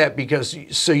do that because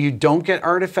so you don't get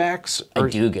artifacts? I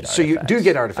do get artifacts. So you do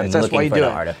get artifacts. That's why you do it.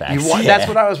 Artifacts. That's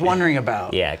what I was wondering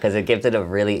about. Yeah, because it gives it a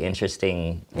really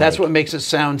interesting... That's what makes it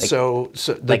sound so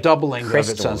the like doubling of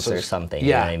it sounds so... or something,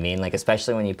 you know what I mean? Like,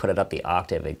 especially when you put it up the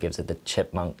octave, it gives it the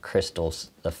chipmunk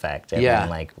crystals effect. And then,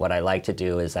 like, what I like to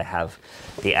do is I have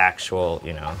the actual,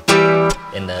 you know,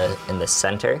 in the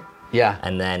center. Yeah.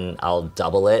 And then I'll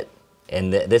double it.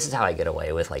 And this is how I get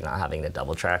away with, like, not having to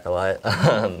double track a lot,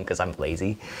 because I'm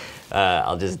lazy.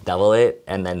 I'll just double it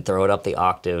and then throw it up the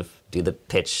octave, do the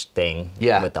pitch thing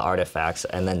with the artifacts,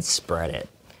 and then spread it.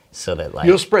 so that like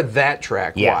you'll spread that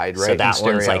track wide, right? So that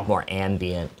one's like more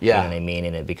ambient, you know what I mean,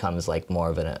 and it becomes like more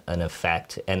of an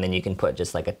effect, and then you can put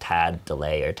just like a tad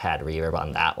delay or tad reverb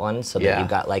on that one, so that you've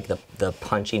got like the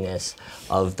punchiness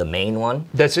of the main one.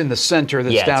 That's in the center.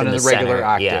 That's down in the regular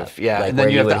octave. Like and then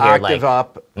you have the octave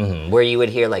up, where you would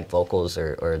hear like vocals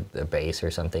or the bass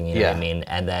or something. You know what I mean,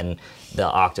 and then the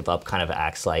octave up kind of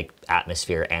acts like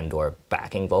atmosphere and/or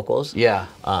backing vocals.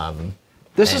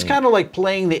 This is kind of like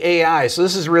playing the AI, so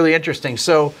this is really interesting.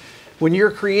 So when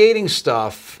you're creating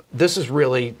stuff, this is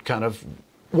really kind of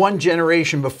one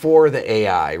generation before the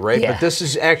AI, right? But this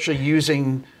is actually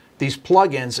using these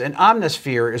plugins, and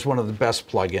Omnisphere is one of the best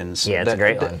plugins. Yeah, it's a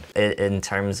great one. In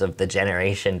terms of the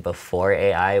generation before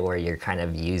AI, where you're kind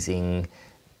of using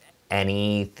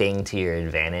anything to your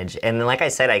advantage. And like I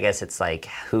said, I guess it's like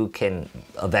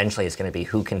eventually it's going to be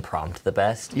who can prompt the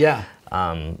best.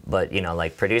 But, you know,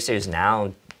 like producers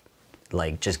now,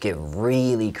 like just get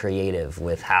really creative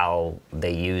with how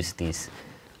they use these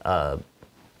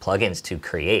plugins to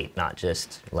create, not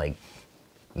just like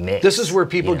mix. This is where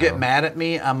people get mad at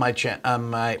me on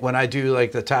my when I do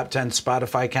like the top 10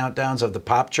 Spotify countdowns of the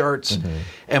pop charts,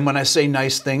 and when I say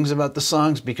nice things about the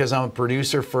songs, because I'm a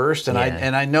producer first, and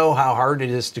I know how hard it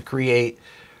is to create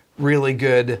really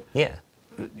good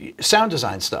sound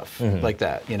design stuff like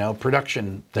that, you know,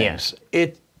 production things.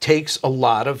 It takes a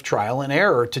lot of trial and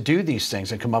error to do these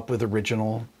things and come up with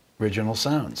original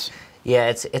sounds. Yeah,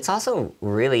 it's also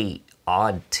really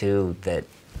odd too that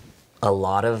a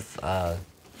lot of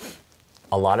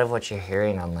what you're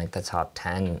hearing on like the top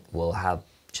 10 will have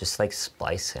just like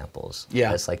splice samples.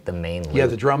 That's like the main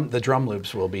loop. The drum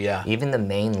loops will be even the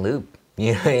main loop.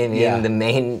 You know what I mean? The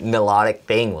main melodic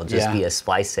thing will just be a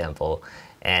splice sample,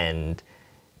 and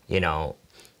you know,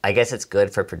 I guess it's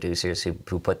good for producers who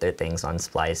put their things on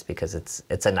splice, because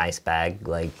it's a nice bag,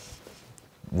 like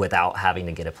without having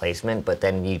to get a placement. But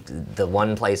then the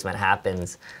one placement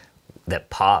happens that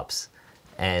pops,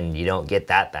 and you don't get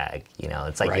that bag. You know,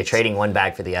 it's like you're trading one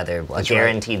bag for the other, a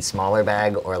guaranteed smaller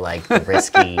bag, or like the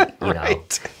risky, you know,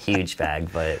 huge bag.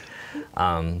 But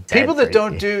people that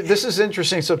don't do this is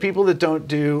interesting. So people that don't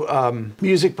do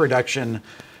music production.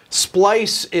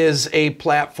 Splice is a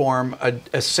platform,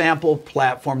 a sample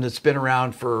platform that's been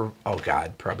around for, oh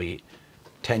God, probably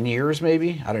 10 years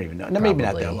maybe? I don't even know. No, maybe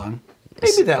not that long.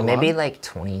 Maybe that long. Maybe like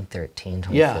 2013,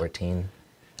 2014. Yeah.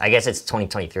 I guess it's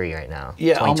 2023 right now.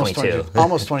 Yeah, 2022.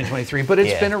 Almost 2023. But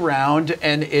it's been around,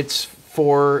 and it's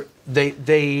for,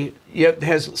 it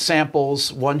has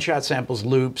samples, one-shot samples,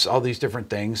 loops, all these different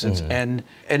things. And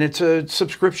it's a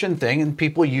subscription thing, and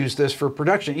people use this for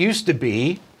production. It used to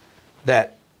be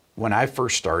that when I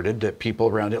first started, that people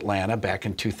around Atlanta back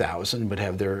in 2000 would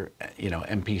have their, you know,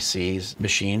 MPCs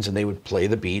machines, and they would play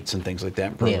the beats and things like that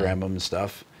and program them and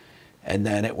stuff. And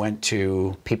then it went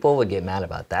to... People would get mad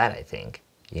about that, I think.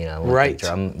 You know,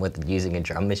 with using a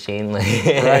drum machine.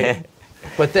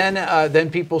 But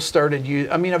then people started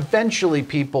eventually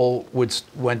people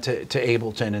went to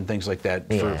Ableton and things like that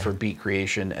for beat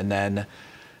creation, and then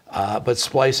but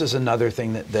splice is another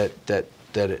thing that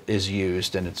is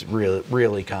used, and it's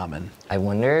really common. I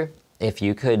wonder if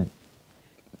you could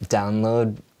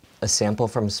download a sample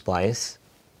from Splice,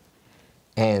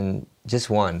 and just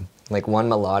one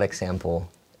melodic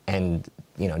sample, and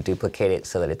you know, duplicate it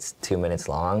so that it's 2 minutes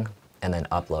long, and then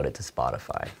upload it to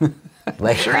Spotify.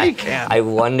 Like, sure you can. I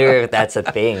wonder if that's a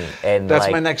thing. And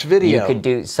that's my next video. You could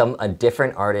do a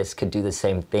different artist could do the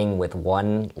same thing with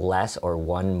one less or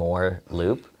one more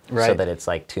loop. So that it's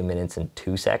like 2 minutes and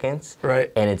 2 seconds.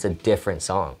 And it's a different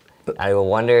song. I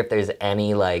wonder if there's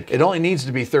any like... It only needs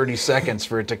to be 30 seconds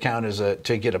for it to count as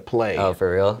to get a play. Oh,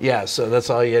 for real? Yeah, so that's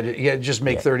all you had to... You just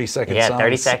make 30-second songs.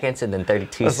 30 seconds and then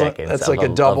 32 seconds. That's like a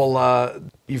double...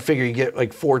 you figure you get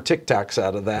like 4 TikToks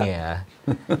out of that. Yeah.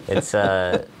 It's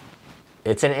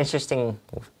an interesting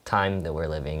time that we're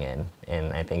living in,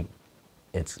 and I think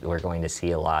we're going to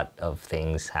see a lot of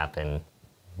things happen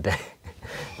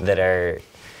that are...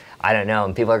 I don't know,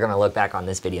 and people are going to look back on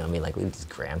this video and be like, look at these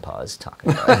grandpas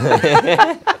talking about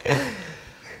it.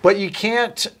 But you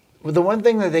can't, the one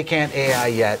thing that they can't AI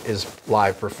yet is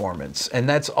live performance. And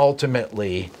that's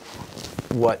ultimately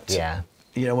what,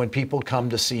 you know, when people come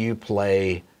to see you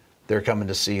play, they're coming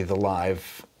to see the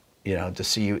live, you know, to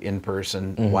see you in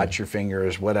person, watch your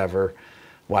fingers, whatever,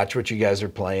 watch what you guys are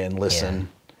playing, listen,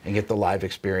 and get the live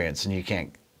experience. And you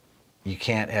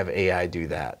can't have AI do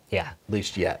that. At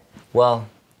least yet. Well,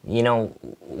 you know,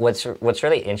 what's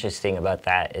really interesting about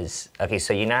that is, okay,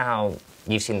 so you know how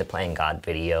you've seen the Playing God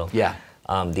video?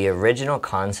 The original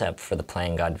concept for the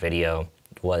Playing God video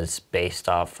was based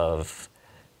off of,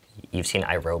 you've seen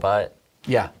iRobot?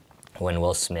 when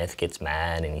Will Smith gets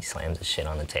mad and he slams his shit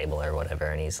on the table or whatever,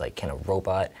 and he's like, can a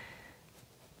robot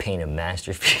paint a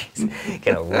masterpiece?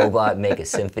 Can a robot make a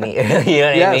symphony? You know what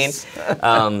yes.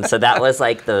 I mean? So that was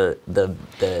like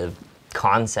the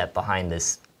concept behind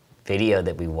this video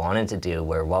that we wanted to do,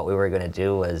 where what we were going to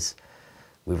do was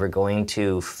we were going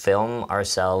to film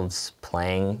ourselves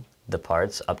playing the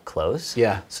parts up close.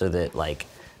 Yeah. So that like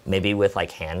maybe with like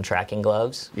hand tracking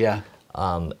gloves. Yeah.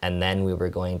 And then we were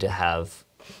going to have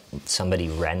somebody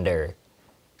render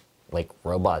like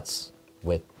robots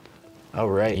with, oh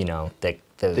right, you know, that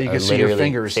you can see your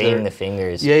fingers. Seeing the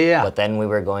fingers. Yeah, yeah. But then we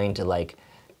were going to like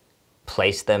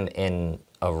place them in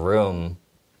a room,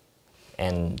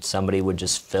 and somebody would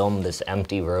just film this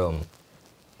empty room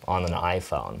on an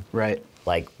iPhone. Right.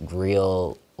 Like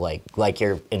real, like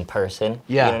you're in person.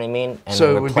 Yeah. You know what I mean? And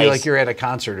so it would be like you're at a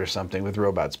concert or something with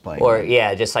robots playing. Or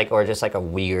yeah, just like a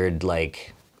weird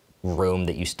like room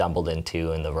that you stumbled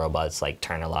into, and the robots like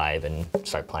turn alive and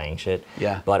start playing shit.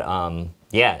 Yeah. But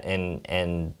yeah,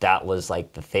 and that was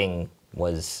like the thing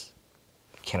was,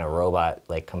 can a robot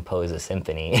like compose a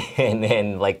symphony and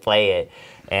then like play it?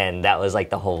 And that was like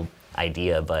the whole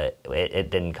idea, but it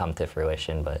didn't come to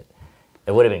fruition, but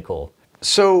it would have been cool.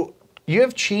 So you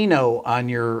have Chino on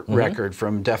your record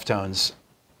from Deftones.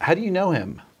 How do you know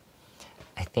him?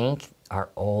 I think our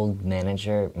old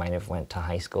manager might have went to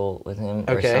high school with him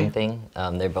or something.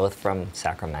 They're both from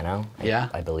Sacramento,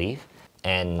 I believe.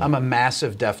 And I'm a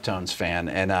massive Deftones fan,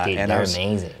 and dude, and they're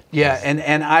amazing. Yeah,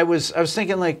 and I was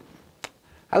thinking, like,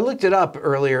 I looked it up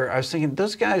earlier. I was thinking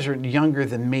those guys are younger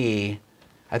than me.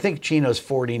 I think Chino's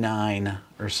 49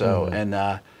 or so,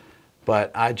 and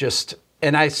but I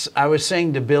was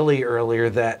saying to Billy earlier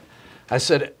that I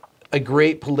said a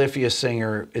great Polyphia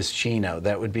singer is Chino.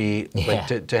 That would be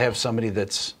like to have somebody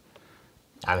that's.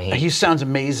 I mean, he sounds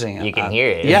amazing. You can hear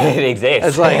it. Yeah, it exists.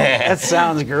 It's like that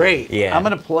sounds great. Yeah, I'm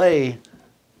gonna play.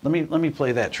 Let me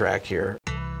play that track here.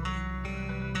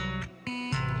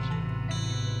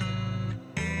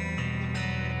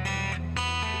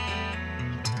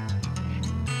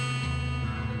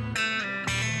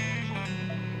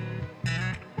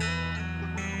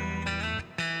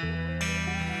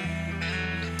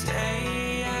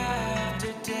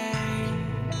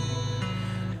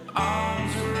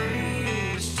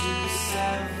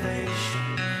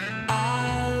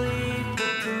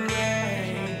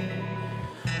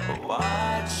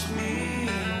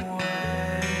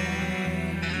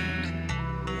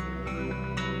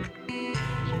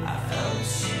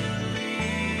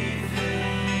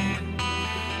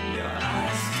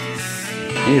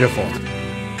 Beautiful.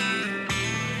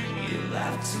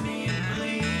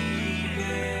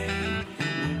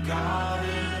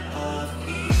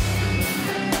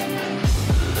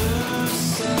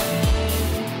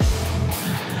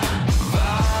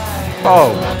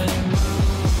 Oh.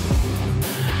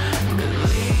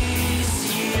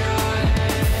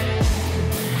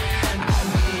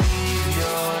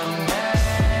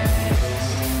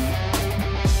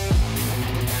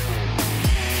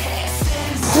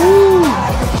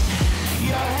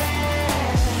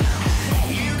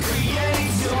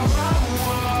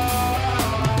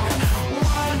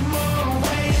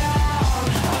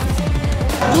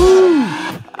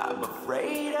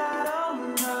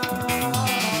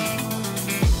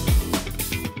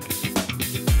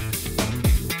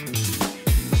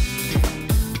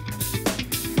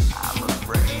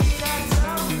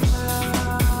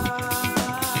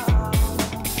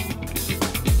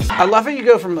 I love how you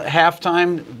go from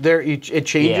halftime there. It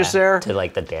changes there to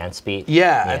like the dance beat.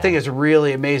 Yeah, I think it's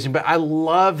really amazing. But I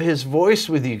love his voice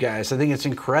with you guys. I think it's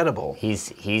incredible. He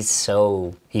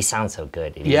sounds so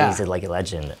good. Yeah, he's like a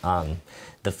legend.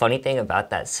 The funny thing about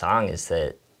that song is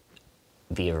that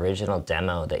the original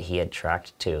demo that he had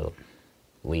tracked to,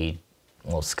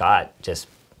 Scott just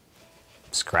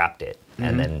scrapped it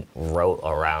and then wrote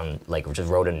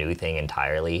a new thing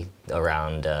entirely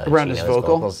around his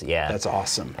vocals. Yeah, that's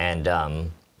awesome. And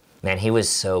man, he was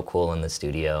so cool in the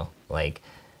studio.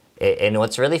 And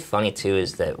what's really funny too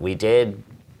is that we did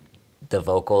the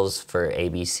vocals for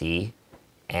ABC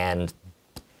and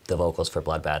the vocals for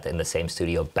Bloodbath in the same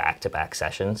studio back-to-back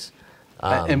sessions.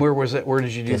 And where was it? Where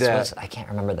did you do that? I can't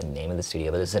remember the name of the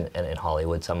studio, but it's in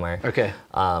Hollywood somewhere. Okay.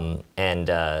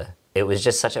 It was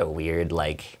just such a weird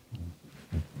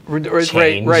Right,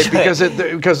 because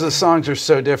the songs are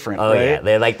so different. Oh right? yeah,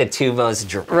 they're like the two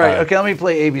most. Right. Okay, let me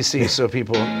play ABC so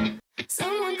people.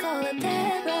 Someone call it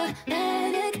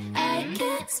paramedic. I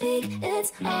can't speak.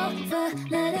 It's all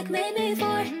phonetic. Made me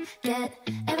forget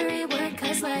every word,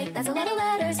 'cause that's a lot of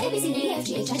letters. A B C D F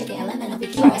G H I J K L M N O P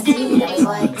Q R S T U V W X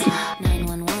Y.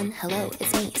 911. Hello,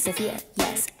 it's me, Sophia.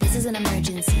 Yes, this is an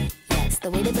emergency. Yeah. the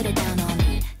way they put it down on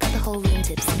me got the whole room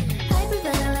tipsy.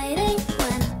 Hyperventilating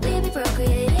when we be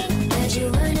procreating. Where'd you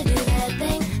learn to do that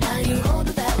thing? How you hold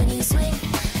the bat when you swing?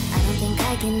 I don't think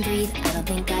I can breathe. I don't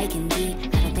think I can be.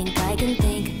 I don't think I can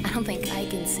think. I don't think I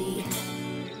can see.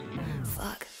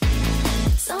 Fuck.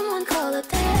 Someone call a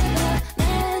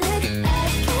paramedic. I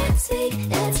can't speak.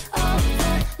 It's all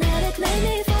phonetic. Made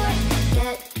me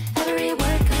forget every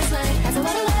word. Cause like that's a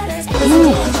lot of letters. Cut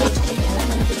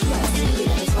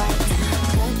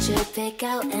your pick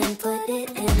out and put it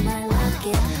in my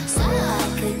locket, so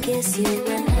I could kiss you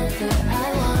whenever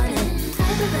I wanted.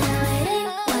 Hyperventilating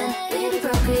when we be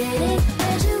procreating.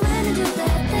 Where'd you learn to do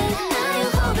that thing? Now you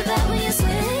hold it back when you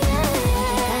swing.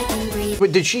 I can breathe.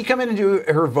 But did she come in and do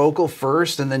her vocal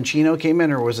first, and then Chino came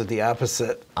in, or was it the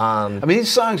opposite? I mean,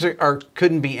 these songs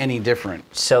couldn't be any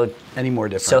different. So any more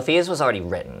different. Sophia's was already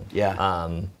written. Yeah.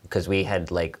 Because we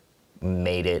had like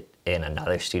made it in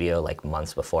another studio like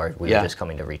months before. We were just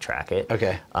coming to retrack it.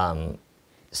 Okay.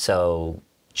 So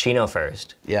Chino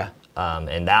first. Yeah.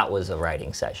 And that was a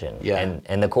writing session. Yeah.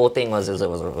 And the cool thing was it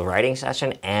was a writing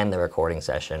session and the recording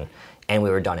session, and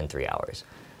we were done in 3 hours.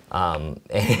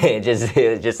 It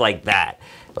was just like that.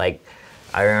 Like,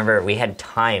 I remember we had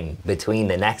time between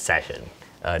the next session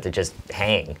to just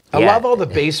hang. I love all the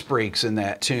bass breaks in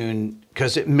that tune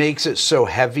because it makes it so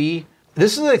heavy.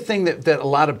 This is a thing that a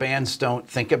lot of bands don't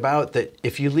think about, that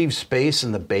if you leave space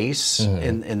in the bass,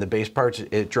 in the bass parts,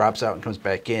 it drops out and comes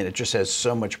back in. It just has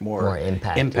so much more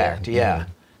impact. Yeah.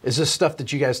 Is this stuff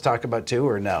that you guys talk about too,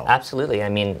 or no? Absolutely. I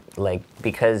mean, like,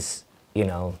 because, you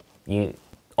know,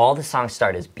 all the songs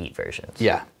start as beat versions.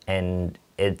 Yeah. And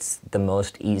it's the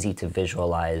most easy to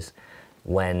visualize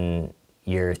when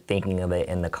you're thinking of it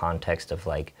in the context of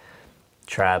like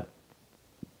trap,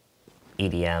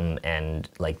 EDM, and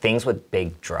like things with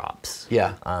big drops.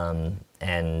 Yeah.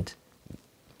 And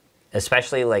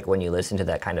especially like when you listen to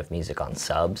that kind of music on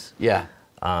subs. Yeah.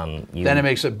 Then it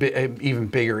makes an even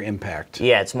bigger impact.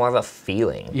 Yeah, it's more of a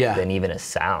feeling than even a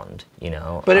sound, you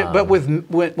know. But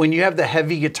when you have the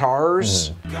heavy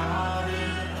guitars.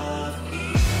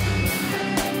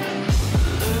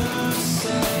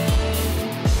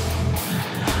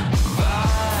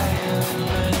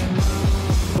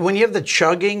 When you have the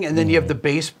chugging and then you have the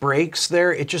bass breaks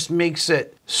there, it just makes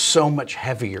it so much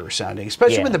heavier sounding.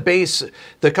 Especially when the bass,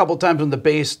 the couple times when the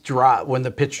bass when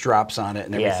the pitch drops on it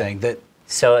and everything.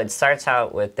 So it starts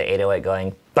out with the 808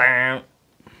 going bam,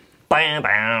 bam,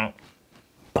 bam,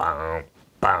 bam,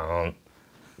 bam.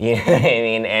 You know what I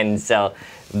mean? And so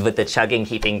with the chugging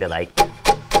keeping the like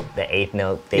the 8th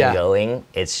note thing going,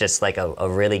 it's just like a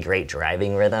really great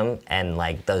driving rhythm, and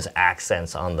like those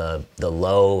accents on the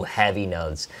low heavy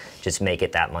notes just make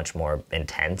it that much more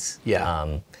intense.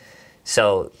 Yeah.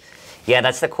 So yeah,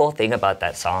 that's the cool thing about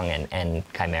that song and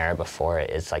Chimera before it,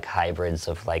 is like hybrids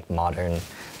of like modern,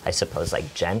 I suppose,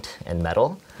 like gent and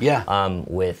metal. Yeah.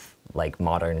 With like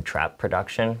modern trap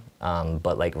production,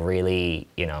 but like really,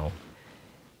 you know,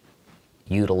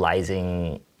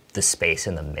 utilizing the space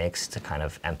in the mix to kind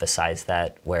of emphasize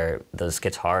that, where those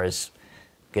guitars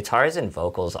and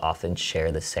vocals often share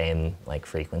the same like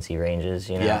frequency ranges,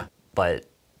 you know? Yeah. But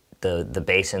the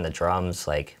bass and the drums,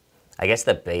 like, I guess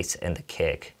the bass and the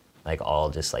kick, like all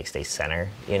just like stay center,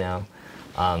 you know?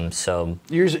 So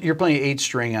you're playing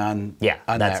 8-string on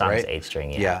that song's right?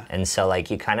 8-string, Yeah. And so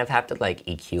like you kind of have to like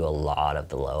EQ a lot of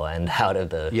the low end out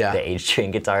of the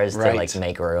 8-string guitars to like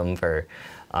make room for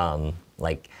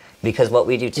like, because what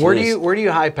we do too where do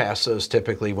you high pass those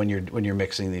typically when you're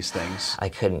mixing these things? I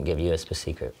couldn't give you a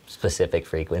specific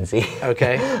frequency.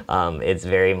 Okay. It's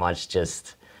very much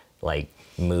just like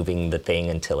moving the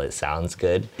thing until it sounds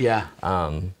good. Yeah.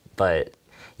 But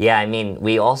yeah, I mean,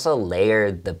 we also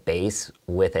layered the bass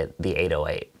with the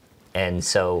 808. And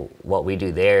so what we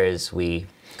do there is we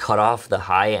cut off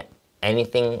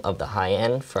anything of the high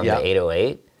end from the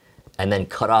 808, and then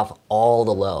cut off all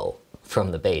the low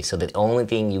from the bass. So the only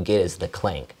thing you get is the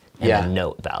clank and the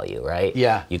note value, right?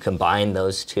 Yeah. You combine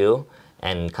those two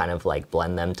and kind of like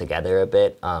blend them together a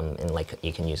bit. And like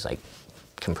you can use like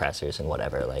compressors and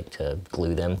whatever, like to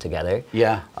glue them together.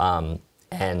 Yeah.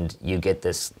 And you get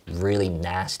this really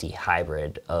nasty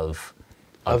hybrid of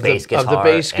the bass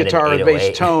guitar, the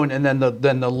bass tone, and then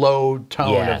the low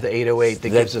tone of the 808 that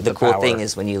gives it the power. The cool thing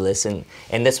is when you listen,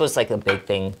 and this was like a big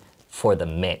thing for the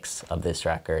mix of this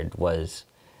record, was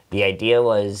the idea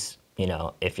was, you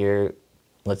know, if you're,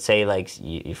 let's say like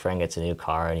your friend gets a new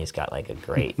car and he's got like a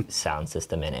great sound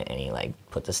system in it, and he like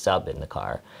puts a sub in the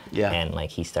car, and like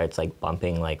he starts like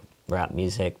bumping like rap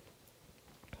music,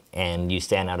 and you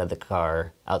stand outside of the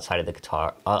car,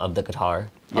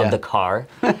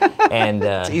 and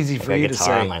it's easy for you to say.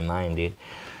 guitar on my mind, dude.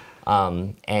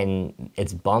 and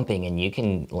it's bumping, and you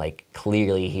can like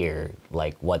clearly hear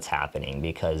like what's happening,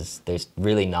 because there's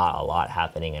really not a lot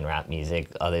happening in rap music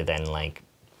other than like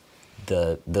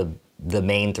the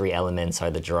main three elements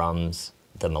are the drums,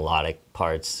 the melodic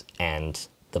parts, and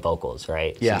the vocals,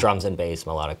 right? Yeah. So drums and bass,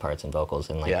 melodic parts, and vocals,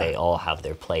 and like they all have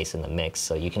their place in the mix,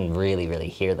 so you can really, really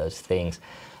hear those things.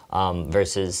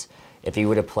 Versus if you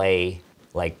were to play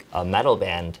like a metal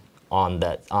band on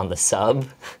the sub,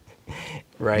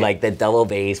 right? Like the double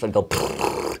bass would go,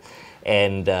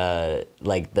 and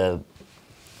like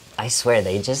I swear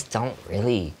they just don't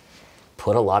really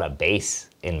put a lot of bass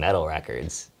in metal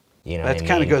records. You know, that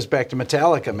kind of goes back to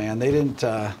Metallica, man. They didn't.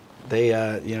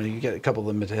 You know, you get a couple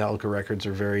of the Metallica records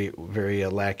are very, very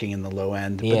lacking in the low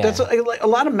end. But that's a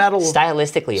lot of metal.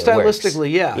 Stylistically, it works.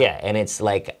 Yeah. Yeah, and it's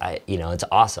like, you know, it's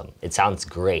awesome. It sounds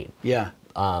great. Yeah.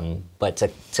 But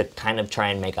to kind of try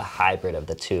and make a hybrid of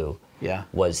the two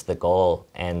was the goal.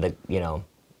 And,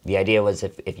 the idea was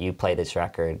if you play this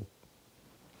record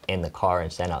in the car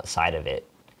and stand outside of it,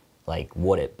 like,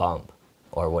 would it bump?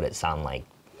 Or would it sound like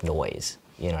noise?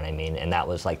 You know what I mean? And that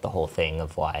was like the whole thing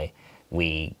of why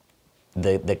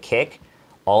the kick,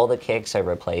 all the kicks are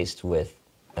replaced with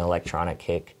an electronic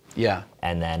kick. Yeah.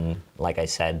 And then, like I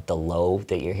said, the low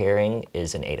that you're hearing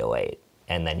is an 808.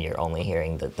 And then you're only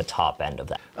hearing the top end of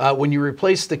that. When you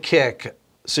replace the kick,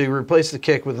 so you replace the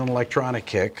kick with an electronic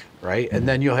kick, right? Mm-hmm. And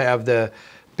then you'll have the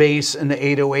bass and the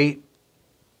 808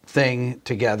 thing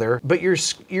together. But you're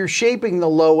shaping the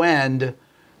low end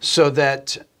so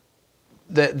that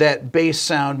that bass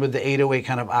sound with the 808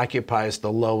 kind of occupies the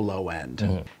low end.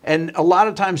 Mm-hmm. And a lot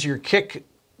of times your kick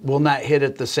will not hit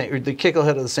at the same, or the kick will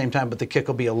hit at the same time, but the kick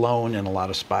will be alone in a lot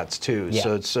of spots too.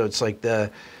 Yeah. So it's like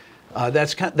that's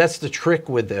the trick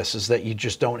with this, is that you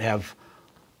just don't have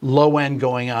low end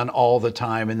going on all the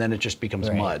time, and then it just becomes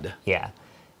mud. Yeah.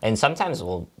 And sometimes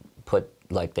we'll put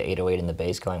like the 808 in the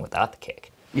bass going without the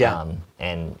kick. Yeah.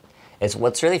 And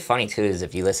what's really funny too is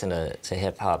if you listen to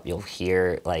hip hop, you'll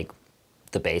hear like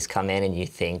the bass come in and you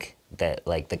think that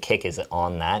like the kick is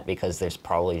on that because there's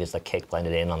probably just a kick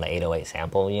blended in on the 808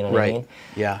 sample, you know what I mean?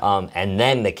 Yeah. And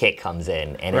then the kick comes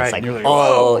in and it's like, like,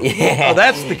 oh, yeah. Oh,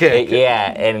 that's the kick.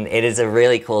 Yeah, and it is a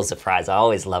really cool surprise. I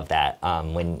always love that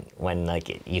when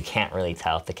like you can't really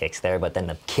tell if the kick's there, but then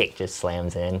the kick just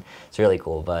slams in. It's really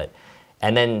cool.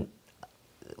 And then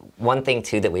one thing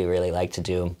too that we really like to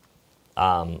do,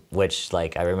 which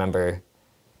like I remember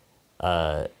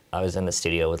I was in the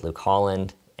studio with Luke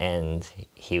Holland, and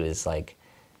he was like,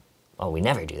 oh, we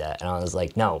never do that. And I was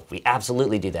like, no, we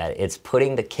absolutely do that. It's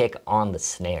putting the kick on the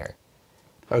snare.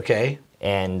 Okay.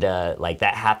 And like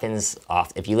that happens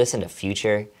if you listen to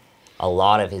Future, a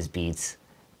lot of his beats,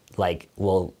 like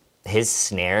his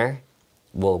snare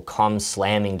will come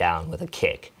slamming down with a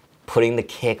kick. Putting the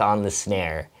kick on the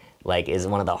snare like is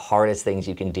one of the hardest things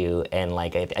you can do, and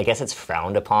like I guess it's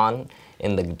frowned upon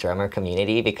in the drummer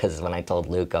community, because when I told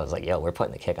Luke, I was like, yo, we're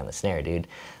putting the kick on the snare, dude.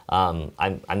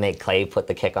 I make Clay put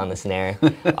the kick on the snare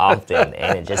often,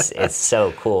 and it's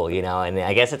so cool, you know. And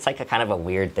I guess it's like a kind of a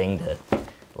weird thing to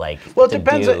like. Well, it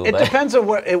depends. It depends on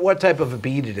what type of a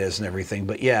beat it is and everything.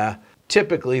 But yeah,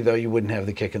 typically though, you wouldn't have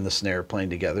the kick and the snare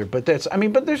playing together. But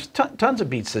but there's tons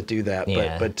of beats that do that.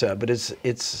 Yeah. But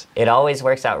it's. It always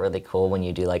works out really cool when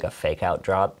you do like a fake out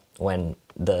drop, when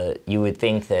you would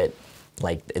think that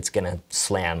like it's gonna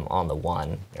slam on the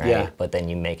 1, right? Yeah. But then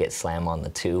you make it slam on the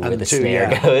 2 where the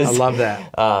snare goes. I love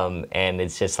that. And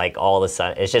it's just like all of a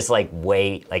sudden, it's just like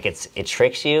it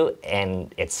tricks you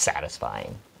and it's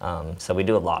satisfying. So we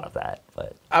do a lot of that.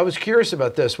 But I was curious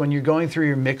about this. When you're going through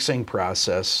your mixing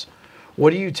process, what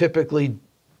do you typically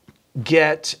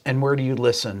get and where do you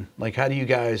listen? Like, do you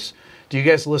guys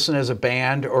listen as a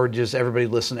band, or does everybody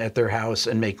listen at their house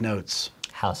and make notes?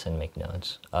 House and make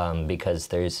notes, because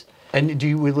there's. And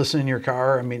do we listen in your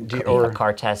car? I mean, a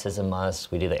car test is a must.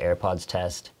 We do the AirPods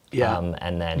test. Yeah.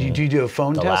 And then do you do a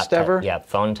phone test ever? Yeah,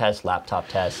 phone test, laptop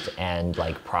test, and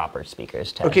like proper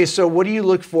speakers test. Okay, so what do you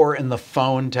look for in the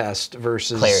phone test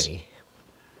versus clarity?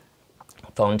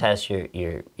 Phone test,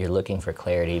 you're looking for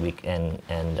clarity, and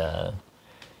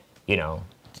you know,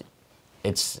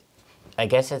 I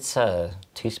guess it's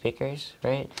 2 speakers,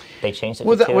 right? They changed it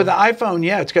to 2. With the iPhone,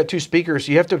 yeah, it's got 2 speakers.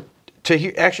 You have to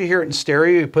actually hear it in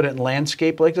stereo, you put it in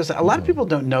landscape like this. A lot of people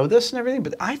don't know this and everything,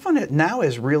 but the iPhone now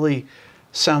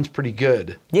sounds pretty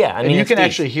good. Yeah, I mean, and you can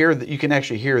actually hear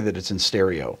that it's in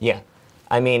stereo. Yeah,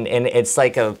 I mean, and it's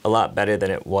like a lot better than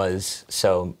it was.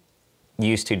 So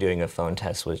used to doing a phone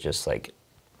test was just like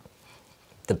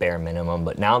the bare minimum,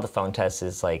 but now the phone test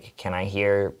is like, can I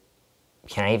hear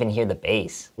can I even hear the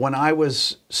bass? When I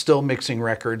was still mixing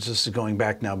records, this is going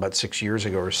back now about 6 years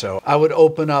ago or so, I would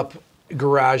open up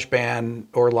GarageBand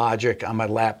or Logic on my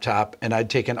laptop, and I'd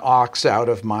take an aux out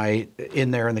of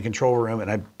in there in the control room, and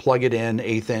I'd plug it in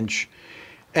 1/8 inch,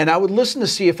 and I would listen to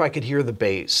see if I could hear the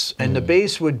bass. And the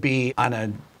bass would be on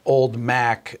an old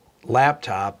Mac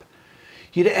laptop.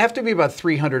 You'd have to be about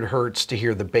 300 hertz to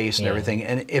hear the bass and everything.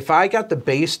 And if I got the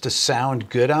bass to sound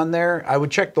good on there, I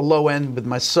would check the low end with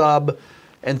my sub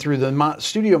and through the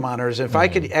studio monitors. If I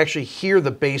could actually hear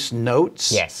the bass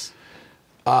notes,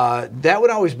 that would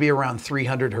always be around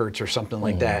 300 hertz or something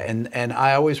like that. And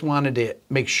I always wanted to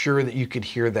make sure that you could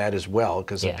hear that as well,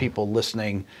 because of people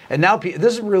listening. And now,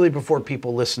 this is really before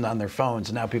people listened on their phones,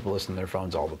 and now people listen on their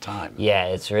phones all the time. Yeah,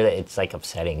 it's like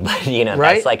upsetting, but you know,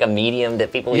 that's like a medium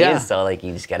that people use, so like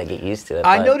you just got to get used to it.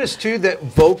 I noticed too that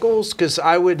vocals, because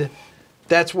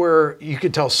that's where you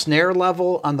could tell snare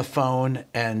level on the phone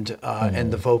and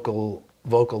the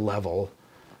vocal level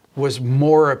was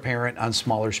more apparent on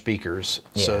smaller speakers.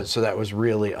 So that was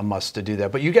really a must to do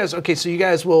that. But you guys, okay, so you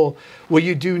guys will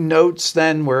you do notes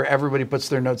then where everybody puts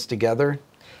their notes together?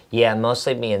 Yeah,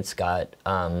 mostly me and Scott.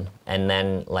 And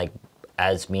then like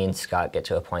as me and Scott get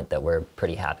to a point that we're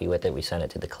pretty happy with it, we send it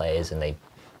to the Clays, and they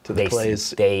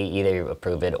either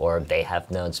approve it or they have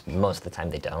notes. Most of the time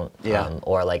they don't.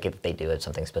 Or like if they do it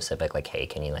something specific, like, hey,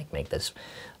 can you like make this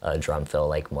drum fill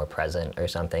like more present or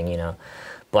something, you know?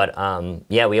 But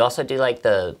yeah, we also do like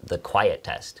the quiet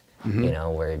test, you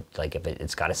know, where like if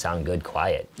it's got to sound good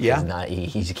quiet. Yeah.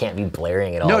 You can't be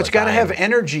blaring it all. No, it's got to have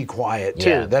energy quiet too.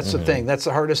 Yeah. That's the thing. That's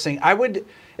the hardest thing.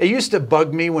 It used to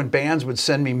bug me when bands would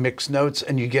send me mix notes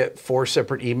and you get 4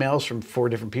 separate emails from 4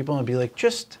 different people and I'd be like,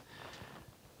 just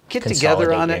get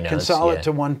together on it, consolidate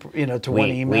to one, one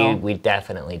email. We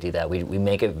definitely do that. We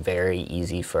make it very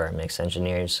easy for our mix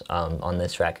engineers. On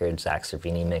this record, Zach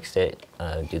Cervini mixed it.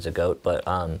 Dude's a goat. But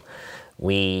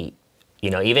we,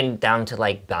 even down to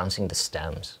like bouncing the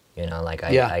stems. Like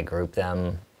I group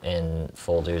them in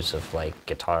folders of like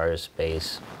guitars,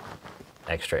 bass,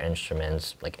 extra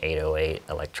instruments, like 808,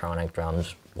 electronic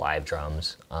drums, live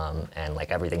drums, and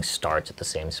like everything starts at the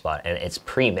same spot, and it's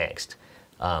pre-mixed.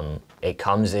 It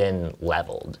comes in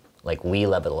leveled, like we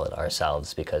level it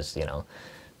ourselves, because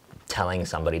telling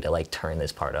somebody to like turn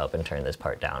this part up and turn this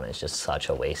part down is just such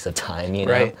a waste of time,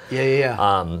 Right.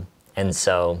 Yeah. And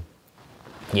so,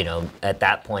 at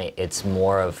that point, it's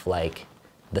more of like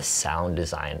the sound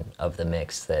design of the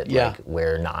mix that like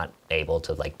we're not able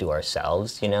to like do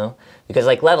ourselves, because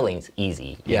like leveling's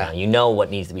easy. You know what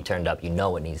needs to be turned up, you know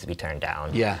what needs to be turned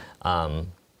down.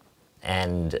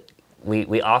 And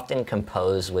we often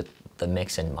compose with the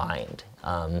mix in mind.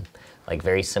 Like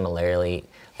very similarly,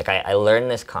 like I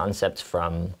learned this concept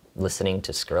from listening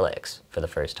to Skrillex for the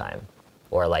first time,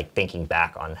 or like thinking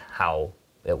back on how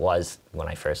it was when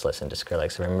I first listened to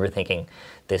Skrillex. I remember thinking,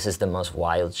 this is the most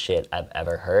wild shit I've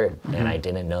ever heard, and I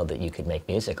didn't know that you could make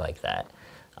music like that.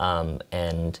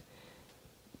 And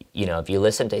if you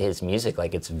listen to his music,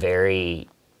 like it's very,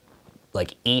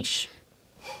 like each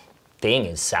thing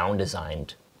is sound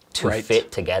designed to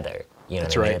fit together.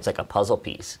 What I mean? It's like a puzzle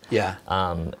piece. Yeah.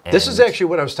 This is actually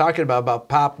what I was talking about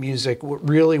pop music,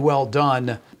 really well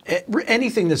done.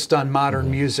 Anything that's done modern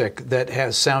music that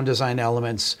has sound design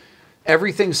elements,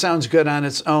 everything sounds good on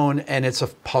its own, and it's a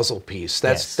puzzle piece.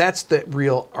 That's the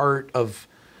real art of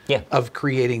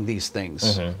creating these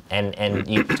things. And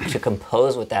to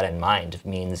compose with that in mind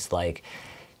means like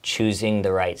choosing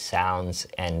the right sounds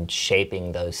and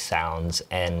shaping those sounds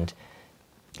and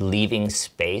leaving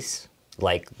space,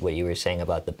 like what you were saying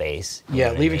about the bass.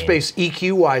 Leaving space,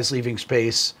 EQ-wise leaving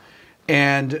space.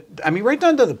 And I mean, right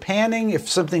down to the panning, if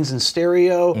something's in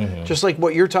stereo, just like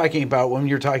what you're talking about when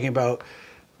you're talking about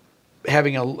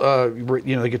having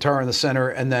the guitar in the center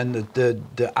and then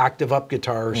the octave up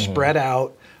guitar spread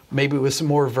out, maybe with some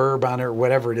more verb on it or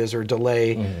whatever it is, or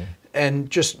delay, and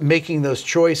just making those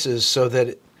choices so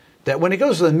that when it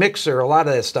goes to the mixer, a lot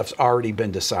of that stuff's already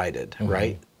been decided,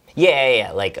 right?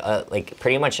 Yeah. Like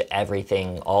pretty much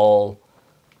everything, all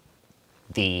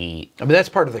the... I mean, that's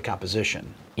part of the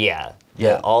composition. Yeah.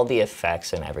 All the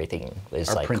effects and everything is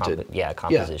are like printed.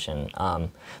 Composition.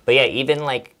 But yeah, even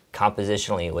like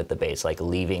compositionally with the bass, like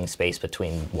leaving space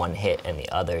between one hit and the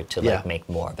other to like make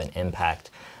more of an impact.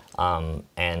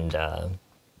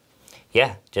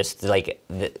 Just like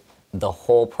the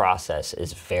whole process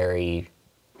is very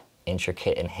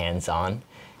intricate and hands-on,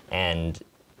 and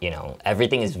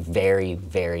everything is very,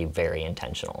 very, very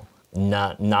intentional.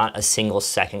 Not a single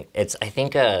second. I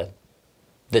think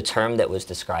the term that was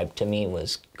described to me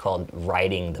was called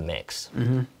writing the mix.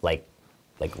 Like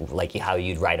like how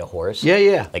you'd ride a horse. Yeah,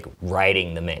 yeah. Like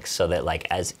riding the mix so that like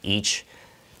as each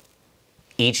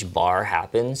bar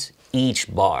happens,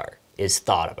 each bar is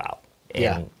thought about.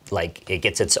 And like it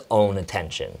gets its own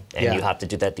attention. And you have to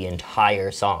do that the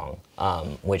entire song,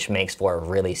 which makes for a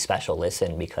really special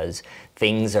listen because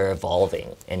things are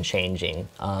evolving and changing.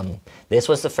 This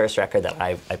was the first record that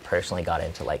I personally got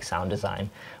into like sound design,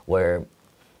 where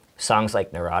songs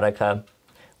like Nieradka,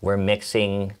 we're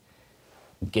mixing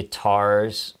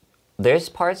guitars. There's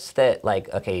parts that like,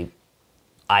 okay,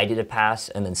 I did a pass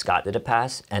and then Scott did a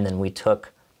pass, and then we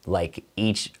took like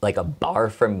each, like a bar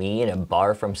from me and a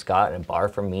bar from Scott and a bar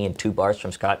from me and 2 bars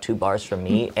from Scott, 2 bars from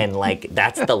me, and like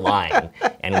that's the line.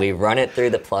 And we run it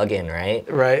through the plugin, right?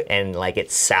 Right. And like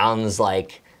it sounds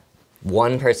like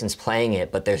one person's playing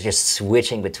it, but they're just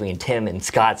switching between Tim and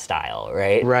Scott style,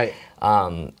 right? Right.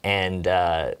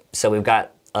 So we've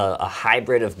got a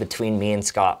hybrid of between me and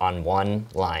Scott on one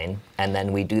line, and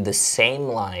then we do the same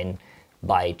line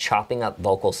by chopping up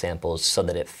vocal samples so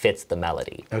that it fits the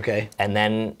melody. Okay. And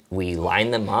then we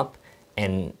line them up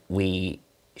and we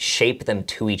shape them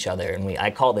to each other, and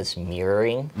I call this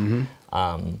mirroring,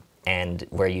 and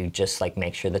where you just like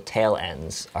make sure the tail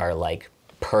ends are like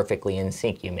perfectly in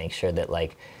sync. You make sure that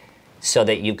like, so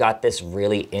that you've got this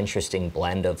really interesting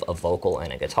blend of a vocal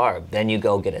and a guitar. Then you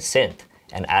go get a synth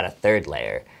and add a 3rd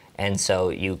layer. And so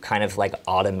you kind of like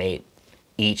automate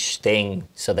each thing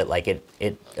so that like it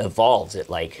evolves. It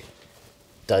like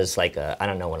does like I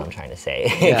don't know what I'm trying to say.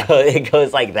 Yeah. It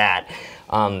goes like that.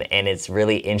 And it's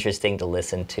really interesting to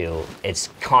listen to. It's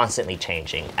constantly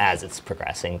changing as it's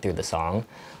progressing through the song.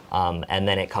 And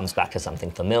then it comes back to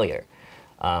something familiar,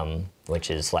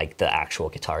 which is like the actual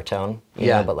guitar tone. You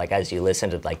know? But like as you listen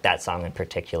to like that song in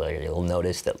particular, you'll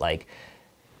notice that like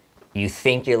you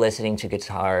think you're listening to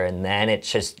guitar, and then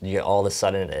it's just all of a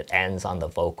sudden it ends on the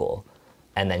vocal,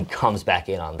 and then comes back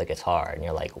in on the guitar, and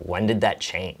you're like, when did that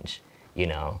change? You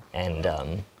know,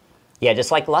 and yeah, just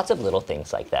like lots of little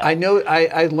things like that. I know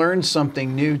I learned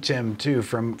something new, Tim, too,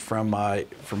 from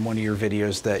one of your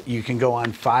videos, that you can go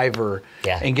on Fiverr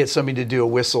and get somebody to do a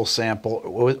whistle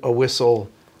sample, a whistle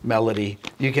melody.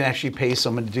 You can actually pay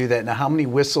someone to do that. Now, how many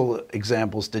whistle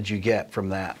examples did you get from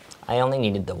that? I only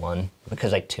needed the one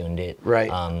because I tuned it,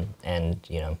 right? And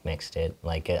you know, mixed it.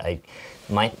 Like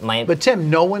my. But Tim,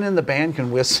 no one in the band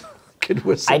can whistle. Could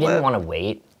whistle. I didn't want to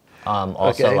wait.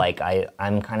 Also, like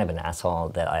I'm kind of an asshole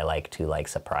that I like to like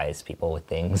surprise people with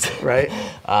things, right?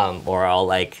 Or I'll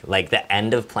like the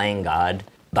end of Playing God.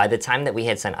 By the time that we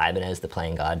had sent Ibanez the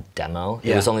Playing God demo,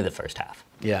 it was only the first half.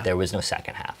 Yeah, there was no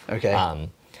second half. Okay.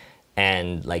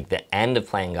 And like the end of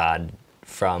Playing God,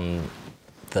 from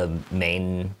the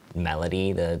main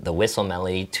melody, the whistle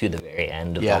melody, to the very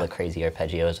end of all the crazy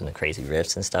arpeggios and the crazy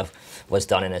riffs and stuff, was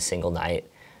done in a single night.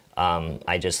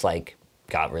 I just like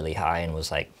got really high and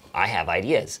was like, I have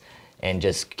ideas, and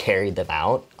just carried them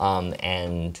out.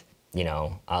 And you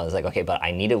know, I was like, okay, but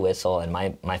I need a whistle, and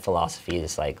my philosophy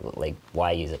is like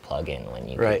why use a plugin when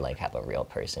you could like have a real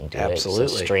person do it? So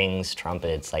strings,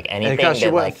 trumpets, like anything. And it costs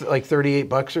you what, like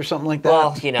 $38 or something like that?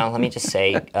 Well, you know, let me just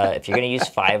say, if you're gonna use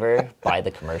Fiverr, buy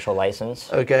the commercial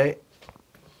license. Okay.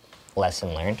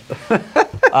 Lesson learned. Wait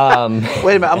a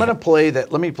minute, I'm gonna play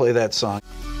that. Let me play that song.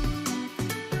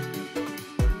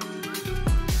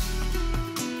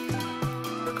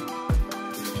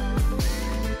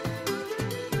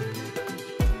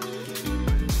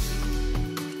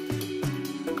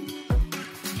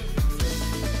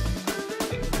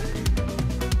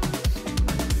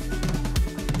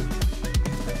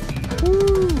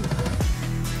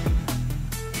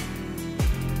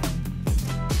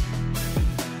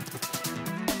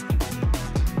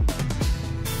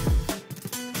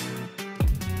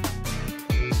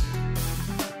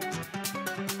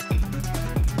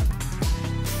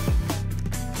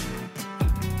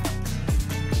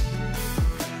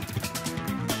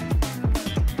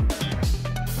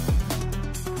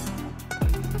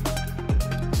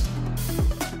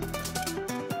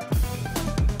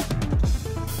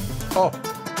 Oh.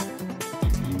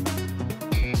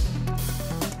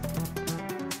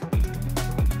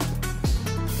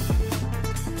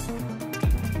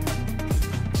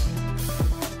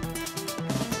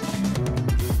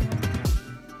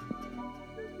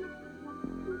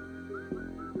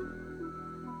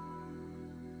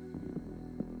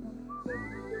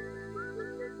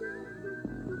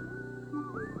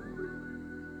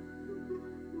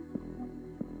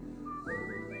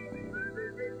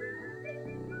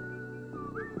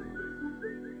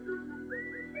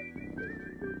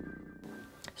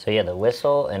 So yeah, the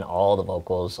whistle and all the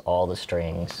vocals, all the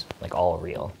strings, like all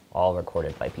real, all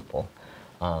recorded by people.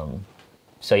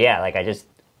 So yeah, like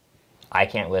I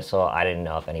can't whistle. I didn't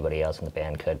know if anybody else in the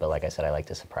band could, but like I said, I like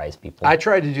to surprise people. I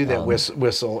tried to do that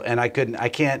whistle, and I couldn't. I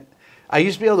can't. I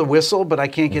used to be able to whistle, but I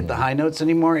can't get the high notes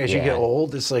anymore. As you get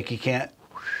old, it's like you can't.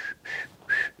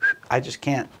 I just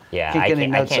can't. Yeah, I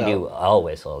can't do a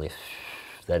whistle.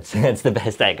 That's the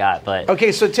best I got. But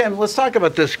okay, so Tim, let's talk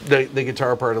about this the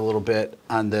guitar part a little bit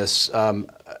on this.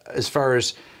 As far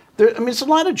as I mean, it's a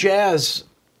lot of jazz.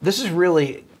 This is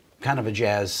really kind of a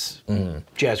jazz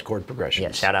chord progression.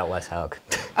 Yeah, shout out Wes Hauk.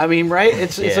 I mean, right?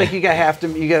 It's like you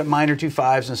got minor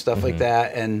 2/5s and stuff like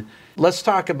that. And let's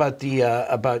talk about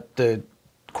the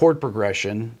chord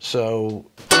progression. So,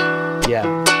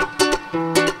 yeah.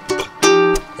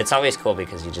 It's always cool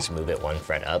because you just move it one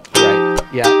fret up. Right.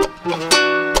 Yeah.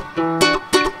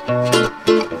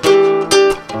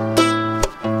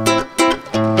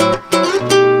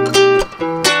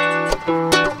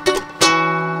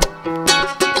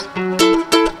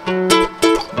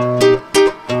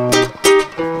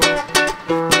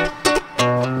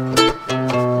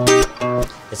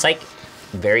 It's like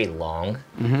very long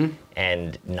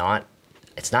and not.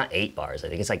 It's not 8 bars. I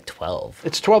think it's like 12.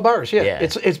 It's 12 bars. Yeah.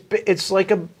 It's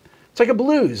like a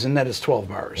blues in that it's 12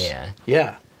 bars. Yeah.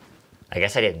 Yeah. I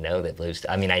guess I didn't know that blues.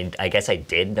 I mean, I guess I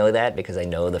did know that because I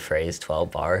know the phrase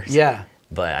 12 bars. Yeah.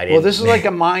 But I didn't. Well, this is like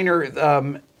a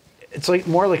minor. It's like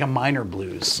more like a minor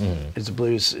blues. It's a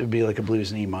blues. It would be like a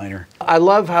blues in E minor. I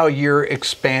love how you're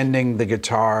expanding the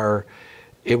guitar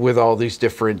with all these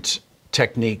different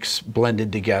techniques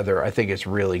blended together. I think it's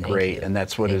really great, and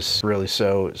that's what is really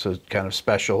so kind of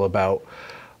special about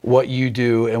what you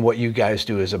do and what you guys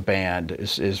do as a band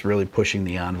is really pushing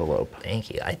the envelope.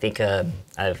 Thank you. I think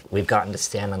we've gotten to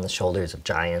stand on the shoulders of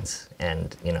giants,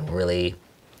 and really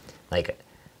like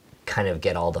kind of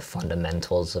get all the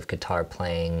fundamentals of guitar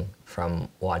playing from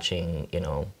watching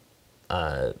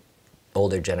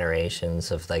older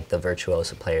generations of like the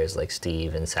virtuoso players like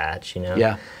Steve and Satch,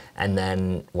 Yeah. And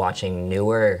then watching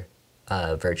newer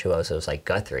virtuosos like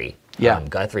Guthrie. Yeah.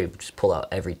 Guthrie would just pull out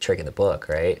every trick in the book,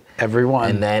 right? Every one.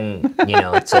 And then,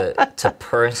 to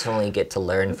personally get to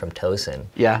learn from Tosin.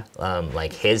 Yeah.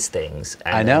 Like his things.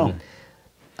 And I know.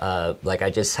 Like I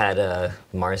just had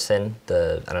Marcin,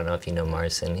 I don't know if you know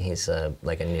Marcin, he's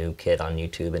like a new kid on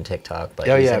YouTube and TikTok, but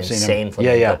he's an insane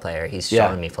flamenco player. He's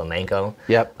showing me flamenco.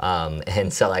 Yep.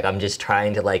 And so like I'm just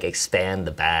trying to like expand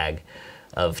the bag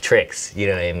of tricks, you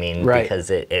know what I mean? Right. Because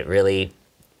it really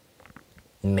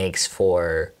makes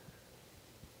for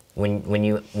when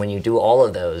you do all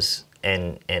of those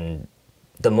and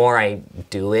the more I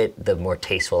do it, the more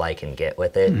tasteful I can get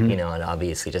with it, and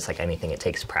obviously just like anything, it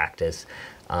takes practice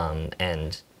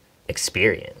and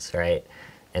experience, right?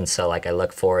 And so like I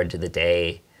look forward to the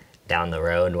day down the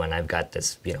road when I've got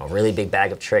this, really big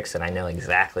bag of tricks and I know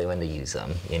exactly when to use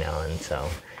them, and so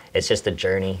it's just a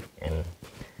journey and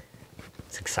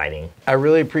it's exciting. I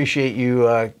really appreciate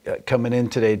you coming in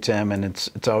today, Tim, and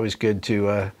it's always good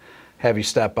to have you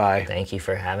stop by. Thank you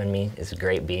for having me. It's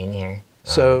great being here.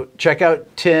 So check out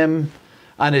Tim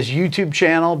on his YouTube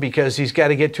channel because he's got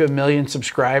to get to 1 million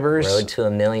subscribers. Road to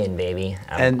 1 million, baby.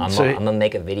 I'm gonna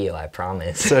make a video, I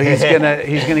promise. So he's gonna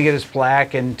get his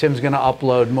plaque, and Tim's gonna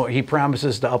upload more. He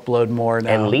promises to upload more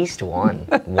now. At least one.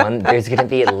 There's gonna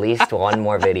be at least one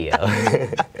more video.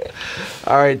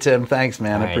 All right, Tim. Thanks,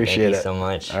 man. All I right, appreciate it. Thank you so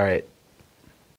much. All right.